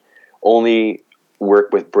and only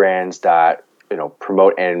work with brands that,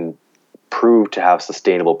 promote and prove to have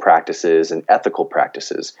sustainable practices and ethical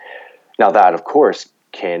practices. Now that, of course,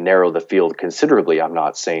 can narrow the field considerably. I'm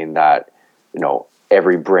not saying that,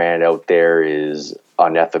 every brand out there is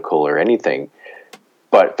unethical or anything.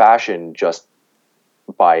 But fashion, just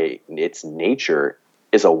by its nature,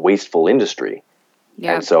 is a wasteful industry.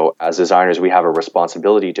 Yep. And so as designers, we have a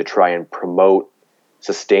responsibility to try and promote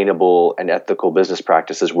sustainable and ethical business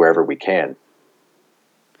practices wherever we can.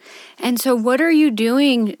 And so what are you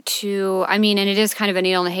doing and it is kind of a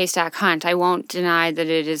needle in the haystack hunt. I won't deny that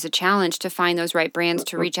it is a challenge to find those right brands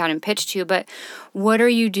to reach out and pitch to, but what are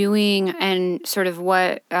you doing and sort of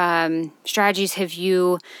what strategies have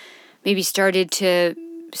you maybe started to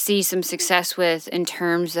see some success with in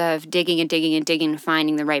terms of digging and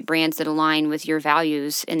finding the right brands that align with your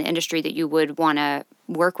values in the industry that you would want to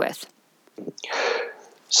work with?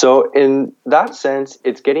 So in that sense,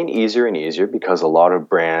 it's getting easier and easier because a lot of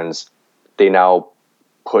brands, they now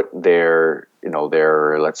put their,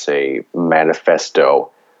 let's say, manifesto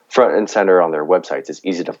front and center on their websites. It's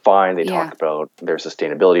easy to find. They talk about their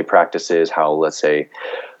sustainability practices, how, let's say,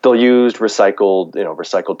 they'll use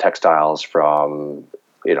recycled textiles from,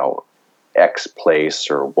 X place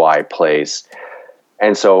or Y place.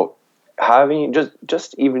 And so having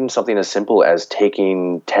just even something as simple as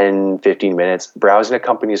taking 10, 15 minutes, browsing a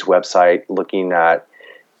company's website, looking at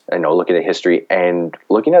history and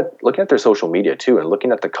looking at their social media too, and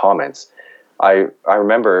looking at the comments. I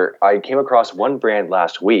remember I came across one brand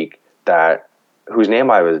last week whose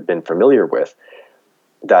name I was been familiar with,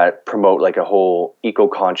 that promote like a whole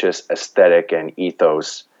eco-conscious aesthetic and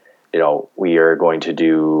ethos. We are going to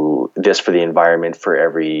do this for the environment for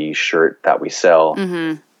every shirt that we sell.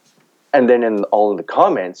 Mm-hmm. And then in all of the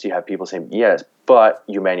comments, you have people saying, yes, but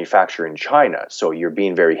you manufacture in China, so you're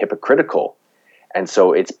being very hypocritical. And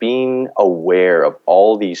so it's being aware of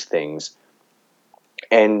all these things.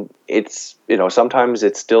 And it's, sometimes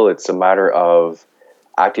it's a matter of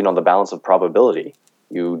acting on the balance of probability.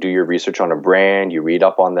 You do your research on a brand, you read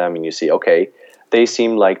up on them, and you see, okay, they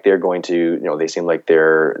seem like they're going to, they seem like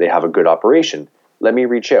they have a good operation. Let me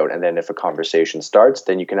reach out. And then if a conversation starts,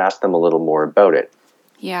 then you can ask them a little more about it.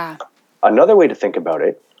 Yeah. Another way to think about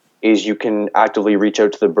it is you can actively reach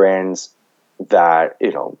out to the brands that,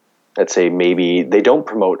 let's say maybe they don't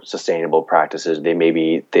promote sustainable practices.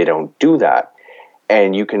 They don't do that.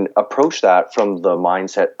 And you can approach that from the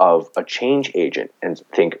mindset of a change agent and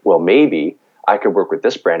think, well, maybe I could work with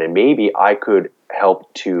this brand and maybe I could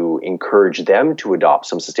help to encourage them to adopt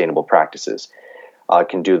some sustainable practices. I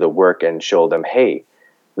can do the work and show them, hey,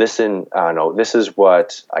 listen, this is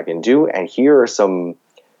what I can do. And here are some,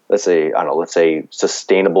 let's say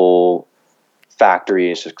sustainable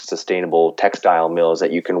factories, sustainable textile mills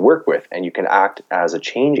that you can work with, and you can act as a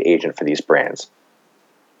change agent for these brands.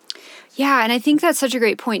 Yeah, and I think that's such a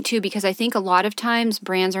great point too, because I think a lot of times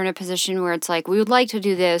brands are in a position where it's like, we would like to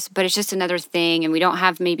do this, but it's just another thing, and we don't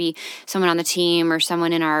have maybe someone on the team or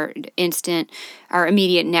someone in our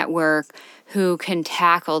immediate network who can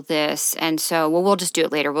tackle this. And so, well, we'll just do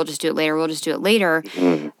it later. We'll just do it later. We'll just do it later.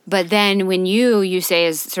 Mm. But then when you say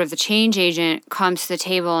as sort of the change agent comes to the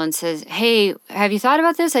table and says, hey, have you thought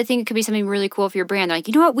about this? I think it could be something really cool for your brand. They're like,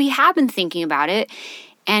 you know what? We have been thinking about it.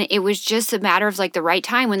 And it was just a matter of like the right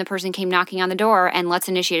time when the person came knocking on the door and let's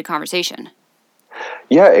initiate a conversation.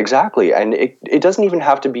 Yeah, exactly. And it doesn't even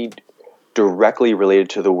have to be directly related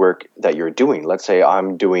to the work that you're doing. Let's say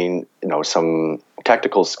I'm doing, some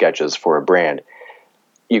technical sketches for a brand.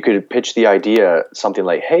 You could pitch the idea something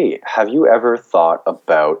like, hey, have you ever thought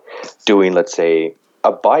about doing, let's say,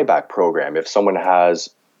 a buyback program? If someone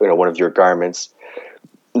has, one of your garments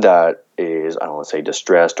that is, I don't know, let's say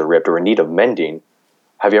distressed or ripped or in need of mending,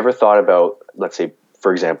 have you ever thought about, let's say,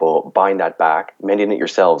 for example, buying that back, mending it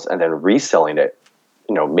yourselves, and then reselling it,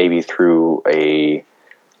 maybe through a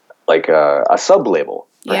sub-label,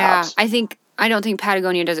 perhaps? Yeah, I don't think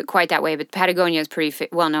Patagonia does it quite that way, but Patagonia is pretty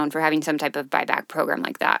well known for having some type of buyback program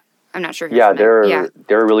like that. I'm not sure if you're familiar.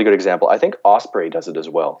 They're a really good example. I think Osprey does it as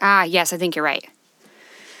well. Ah, yes, I think you're right.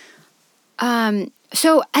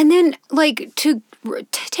 So, and then like to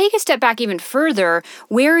take a step back even further,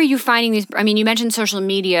 where are you finding these? I mean, you mentioned social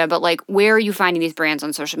media, but like, where are you finding these brands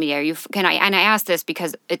on social media? And I ask this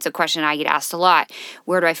because it's a question I get asked a lot.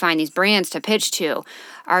 Where do I find these brands to pitch to?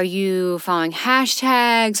 Are you following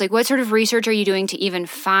hashtags? Like, what sort of research are you doing to even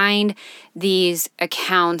find these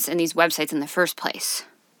accounts and these websites in the first place?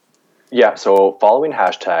 Yeah, so following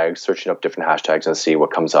hashtags, searching up different hashtags and see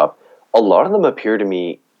what comes up. A lot of them appear to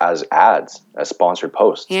me as ads, as sponsored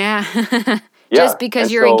posts. Yeah. Yeah. Just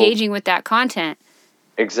because you're engaging with that content.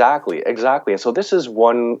 Exactly. And so this is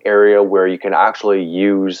one area where you can actually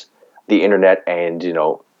use the internet and,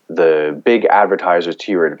 the big advertisers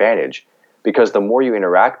to your advantage. Because the more you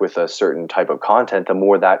interact with a certain type of content, the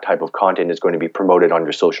more that type of content is going to be promoted on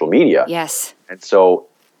your social media. Yes. And so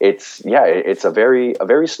it's a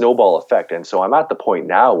very snowball effect. And so I'm at the point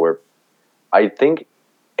now where I think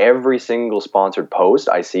every single sponsored post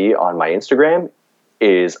I see on my Instagram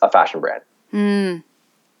is a fashion brand.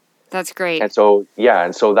 That's great. And so,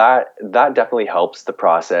 that definitely helps the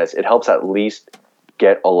process. It helps at least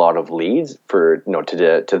get a lot of leads for,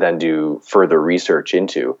 to then do further research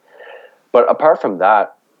into. But apart from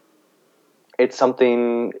that, it's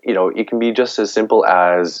something, it can be just as simple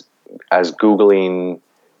as Googling,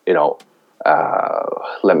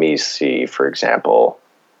 let me see, for example,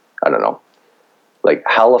 I don't know, like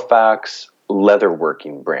Halifax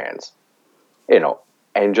leatherworking brands,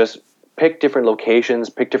 and just pick different locations,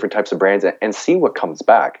 pick different types of brands, and see what comes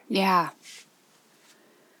back. Yeah.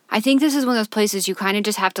 I think this is one of those places you kind of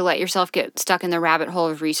just have to let yourself get stuck in the rabbit hole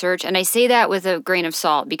of research. And I say that with a grain of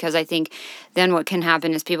salt because I think then what can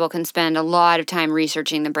happen is people can spend a lot of time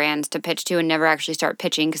researching the brands to pitch to and never actually start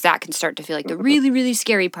pitching because that can start to feel like the really, really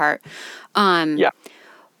scary part. Yeah.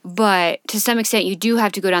 But to some extent, you do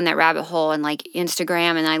have to go down that rabbit hole and like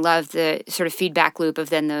Instagram. And I love the sort of feedback loop of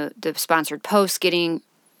then the sponsored posts getting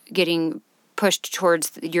pushed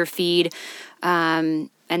towards your feed. And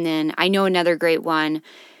then I know another great one,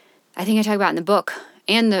 I think I talk about in the book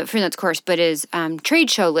and the freelance course, but is trade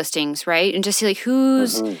show listings, right? And just see like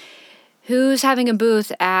who's having a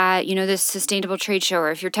booth at, this sustainable trade show,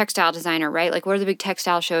 or if you're a textile designer, right? Like what are the big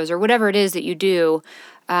textile shows or whatever it is that you do.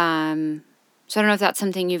 So I don't know if that's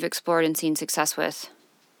something you've explored and seen success with.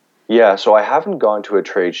 Yeah, so I haven't gone to a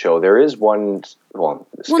trade show. There is one, scheduled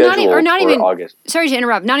for August. Sorry to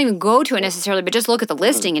interrupt. Not even go to it necessarily, but just look at the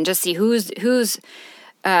listing and just see who's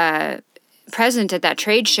present at that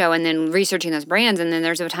trade show, and then researching those brands. And then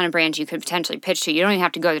there's a ton of brands you could potentially pitch to. You don't even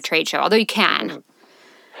have to go to the trade show, although you can.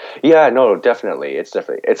 Yeah, no, definitely. It's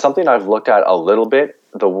something I've looked at a little bit.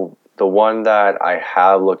 The one that I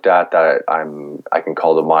have looked at that I can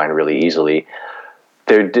call to mind really easily.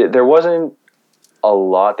 There wasn't a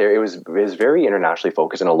lot there. It was very internationally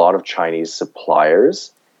focused and a lot of Chinese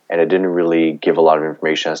suppliers, and it didn't really give a lot of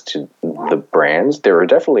information as to the brands. There were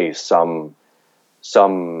definitely some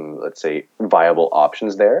let's say viable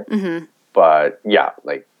options there. Mm-hmm. But yeah,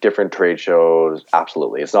 like different trade shows,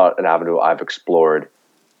 absolutely. It's not an avenue I've explored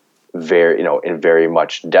in very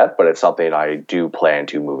much depth, but it's something I do plan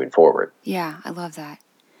to moving forward. Yeah, I love that.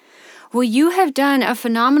 Well, you have done a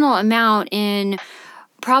phenomenal amount in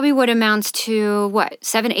probably what amounts to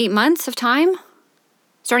 7-8 months of time?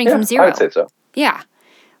 Starting from zero. I'd say so. Yeah.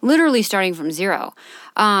 literally starting from zero,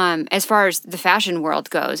 as far as the fashion world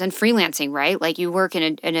goes, and freelancing, right? Like you work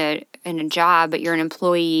in a job, but you're an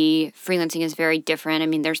employee. Freelancing is very different. I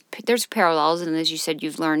mean, there's parallels, and as you said,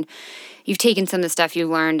 you've taken some of the stuff you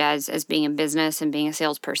learned as being in business and being a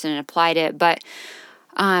salesperson and applied it, but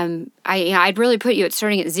I'd really put you at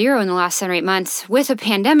starting at zero in the last 7 or 8 months with a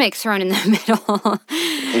pandemic thrown in the middle.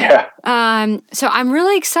 Yeah. So I'm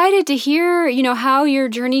really excited to hear, how your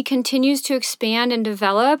journey continues to expand and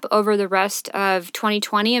develop over the rest of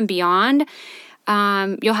 2020 and beyond.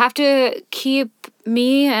 You'll have to keep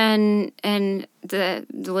me and the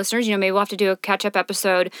listeners, maybe we'll have to do a catch-up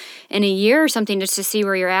episode in a year or something just to see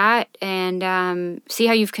where you're at and see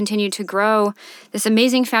how you've continued to grow this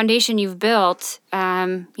amazing foundation you've built.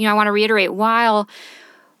 I want to reiterate, while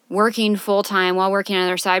working full-time, while working on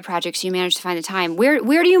other side projects, you managed to find the time. Where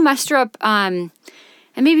do you muster up, and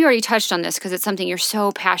maybe you already touched on this because it's something you're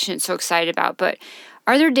so passionate, so excited about, but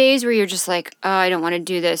are there days where you're just like, oh, I don't want to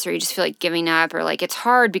do this, or you just feel like giving up, or like it's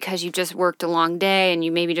hard because you've just worked a long day and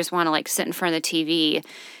you maybe just want to like sit in front of the TV?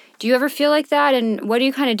 Do you ever feel like that? And what do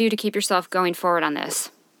you kind of do to keep yourself going forward on this?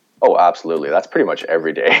 Oh, absolutely. That's pretty much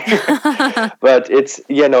every day. But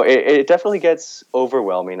it definitely gets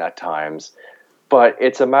overwhelming at times, but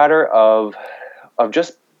it's a matter of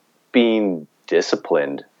just being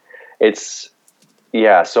disciplined.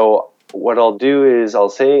 So what I'll do is I'll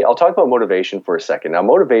talk about motivation for a second. Now,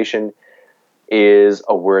 motivation is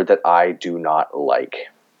a word that I do not like.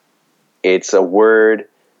 It's a word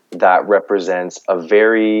that represents a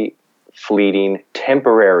very fleeting,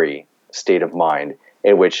 temporary state of mind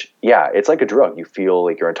in which, it's like a drug. You feel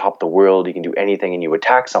like you're on top of the world, you can do anything, and you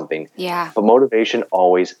attack something. Yeah. But motivation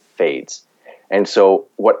always fades. And so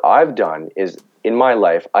what I've done is, in my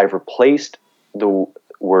life, I've replaced the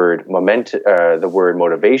word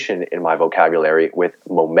motivation in my vocabulary with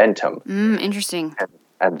momentum. Interesting.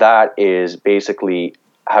 And that is basically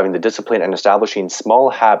having the discipline and establishing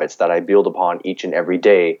small habits that I build upon each and every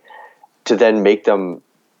day to then make them,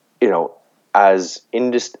 as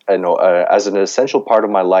an essential part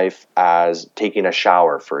of my life as taking a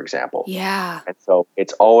shower, for example. Yeah. And so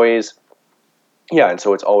it's always,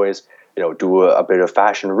 do a bit of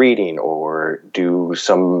fashion reading, or do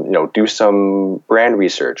some brand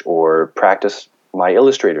research, or practice my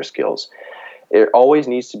Illustrator skills. It always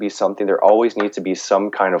needs to be something. There always needs to be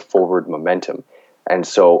some kind of forward momentum. And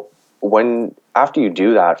so after you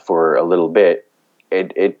do that for a little bit,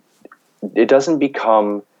 it doesn't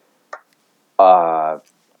become a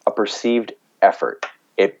perceived effort.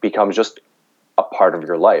 It becomes just a part of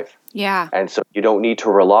your life. Yeah. And so you don't need to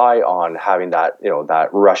rely on having that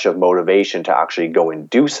rush of motivation to actually go and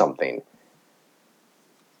do something.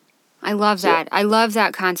 I love that. I love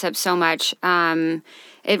that concept so much.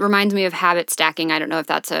 It reminds me of habit stacking. I don't know if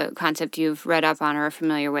that's a concept you've read up on or are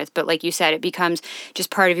familiar with, but like you said, it becomes just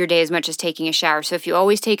part of your day as much as taking a shower. So if you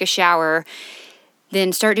always take a shower,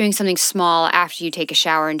 then start doing something small after you take a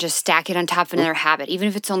shower and just stack it on top of another habit, even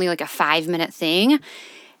if it's only like a 5-minute thing.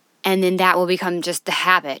 And then that will become just the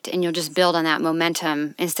habit, and you'll just build on that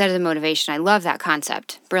momentum instead of the motivation. I love that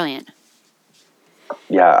concept. Brilliant.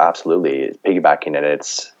 Yeah, absolutely. Piggybacking, and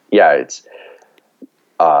it's I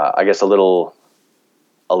guess a little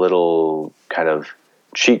kind of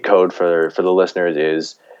cheat code for the listeners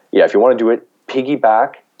is, if you want to do it,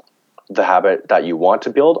 piggyback the habit that you want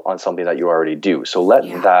to build on something that you already do. So let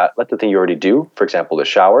the thing you already do, for example, the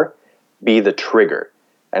shower, be the trigger.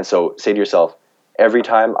 And so say to yourself, every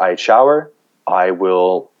time I shower, I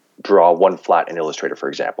will draw one flat in Illustrator, for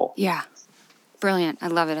example. Yeah. Brilliant. I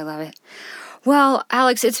love it. Well,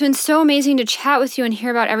 Alex, it's been so amazing to chat with you and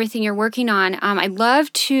hear about everything you're working on. I'd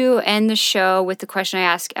love to end the show with the question I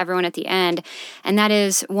ask everyone at the end, and that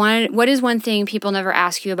is, what is one thing people never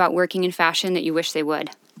ask you about working in fashion that you wish they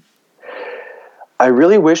would? I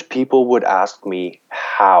really wish people would ask me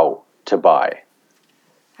how to buy.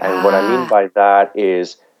 And what I mean by that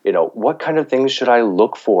is, what kind of things should I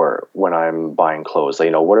look for when I'm buying clothes?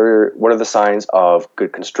 What are the signs of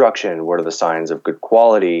good construction? What are the signs of good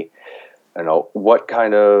quality? What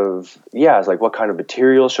kind of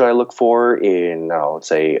material should I look for in, let's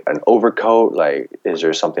say, an overcoat? Like, is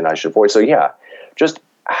there something I should avoid? So just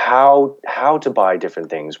how to buy different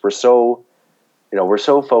things. We're so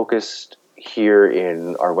focused here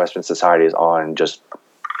in our Western societies on just,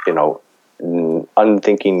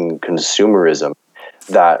 unthinking consumerism,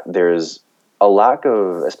 that there's a lack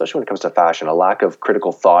of, especially when it comes to fashion, a lack of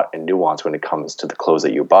critical thought and nuance when it comes to the clothes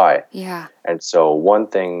that you buy. Yeah. And so one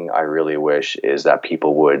thing I really wish is that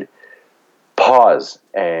people would pause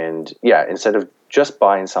and, instead of just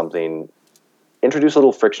buying something, introduce a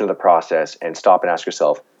little friction to the process and stop and ask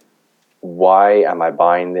yourself, why am I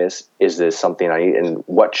buying this? Is this something I need? And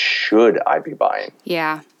what should I be buying?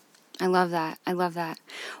 Yeah. I love that. I love that.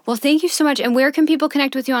 Well, thank you so much. And where can people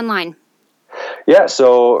connect with you online? Yeah,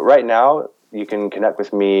 so right now you can connect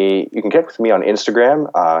with me. You can connect with me on Instagram.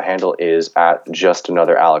 Handle is at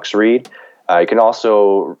 @justanotheralexreid. You can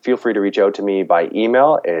also feel free to reach out to me by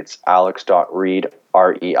email. It's alex.reid,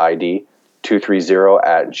 REID,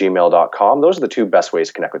 230@gmail.com. Those are the two best ways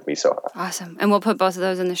to connect with me. So awesome. And we'll put both of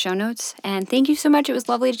those in the show notes. And thank you so much. It was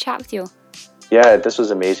lovely to chat with you. Yeah, this was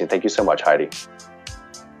amazing. Thank you so much, Heidi.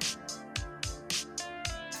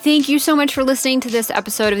 Thank you so much for listening to this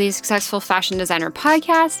episode of the Successful Fashion Designer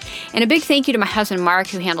Podcast. And a big thank you to my husband, Mark,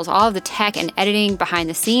 who handles all of the tech and editing behind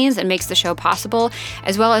the scenes and makes the show possible,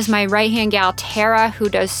 as well as my right-hand gal, Tara, who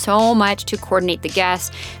does so much to coordinate the guests,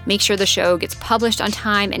 make sure the show gets published on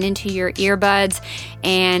time and into your earbuds,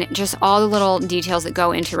 and just all the little details that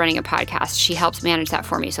go into running a podcast. She helps manage that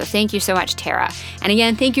for me. So thank you so much, Tara. And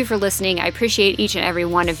again, thank you for listening. I appreciate each and every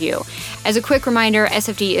one of you. As a quick reminder,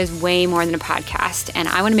 SFD is way more than a podcast, and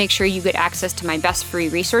I want to make sure you get access to my best free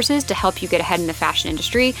resources to help you get ahead in the fashion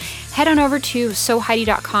industry. Head on over to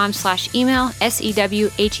sewheidi.com/email,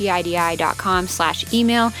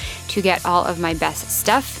 SEWHEIDI.com/email to get all of my best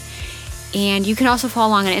stuff. And you can also follow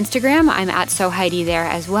along on Instagram. I'm at SewHeidi there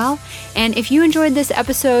as well. And if you enjoyed this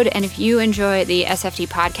episode and if you enjoy the SFD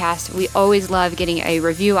podcast, we always love getting a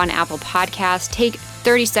review on Apple Podcasts. Take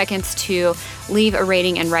 30 seconds to leave a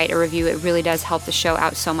rating and write a review. It really does help the show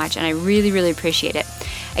out so much, and I really, really appreciate it.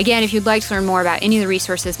 Again, if you'd like to learn more about any of the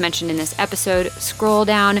resources mentioned in this episode, scroll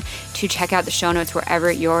down to check out the show notes wherever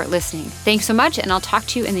you're listening. Thanks so much, and I'll talk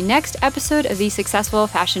to you in the next episode of the Successful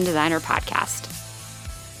Fashion Designer Podcast.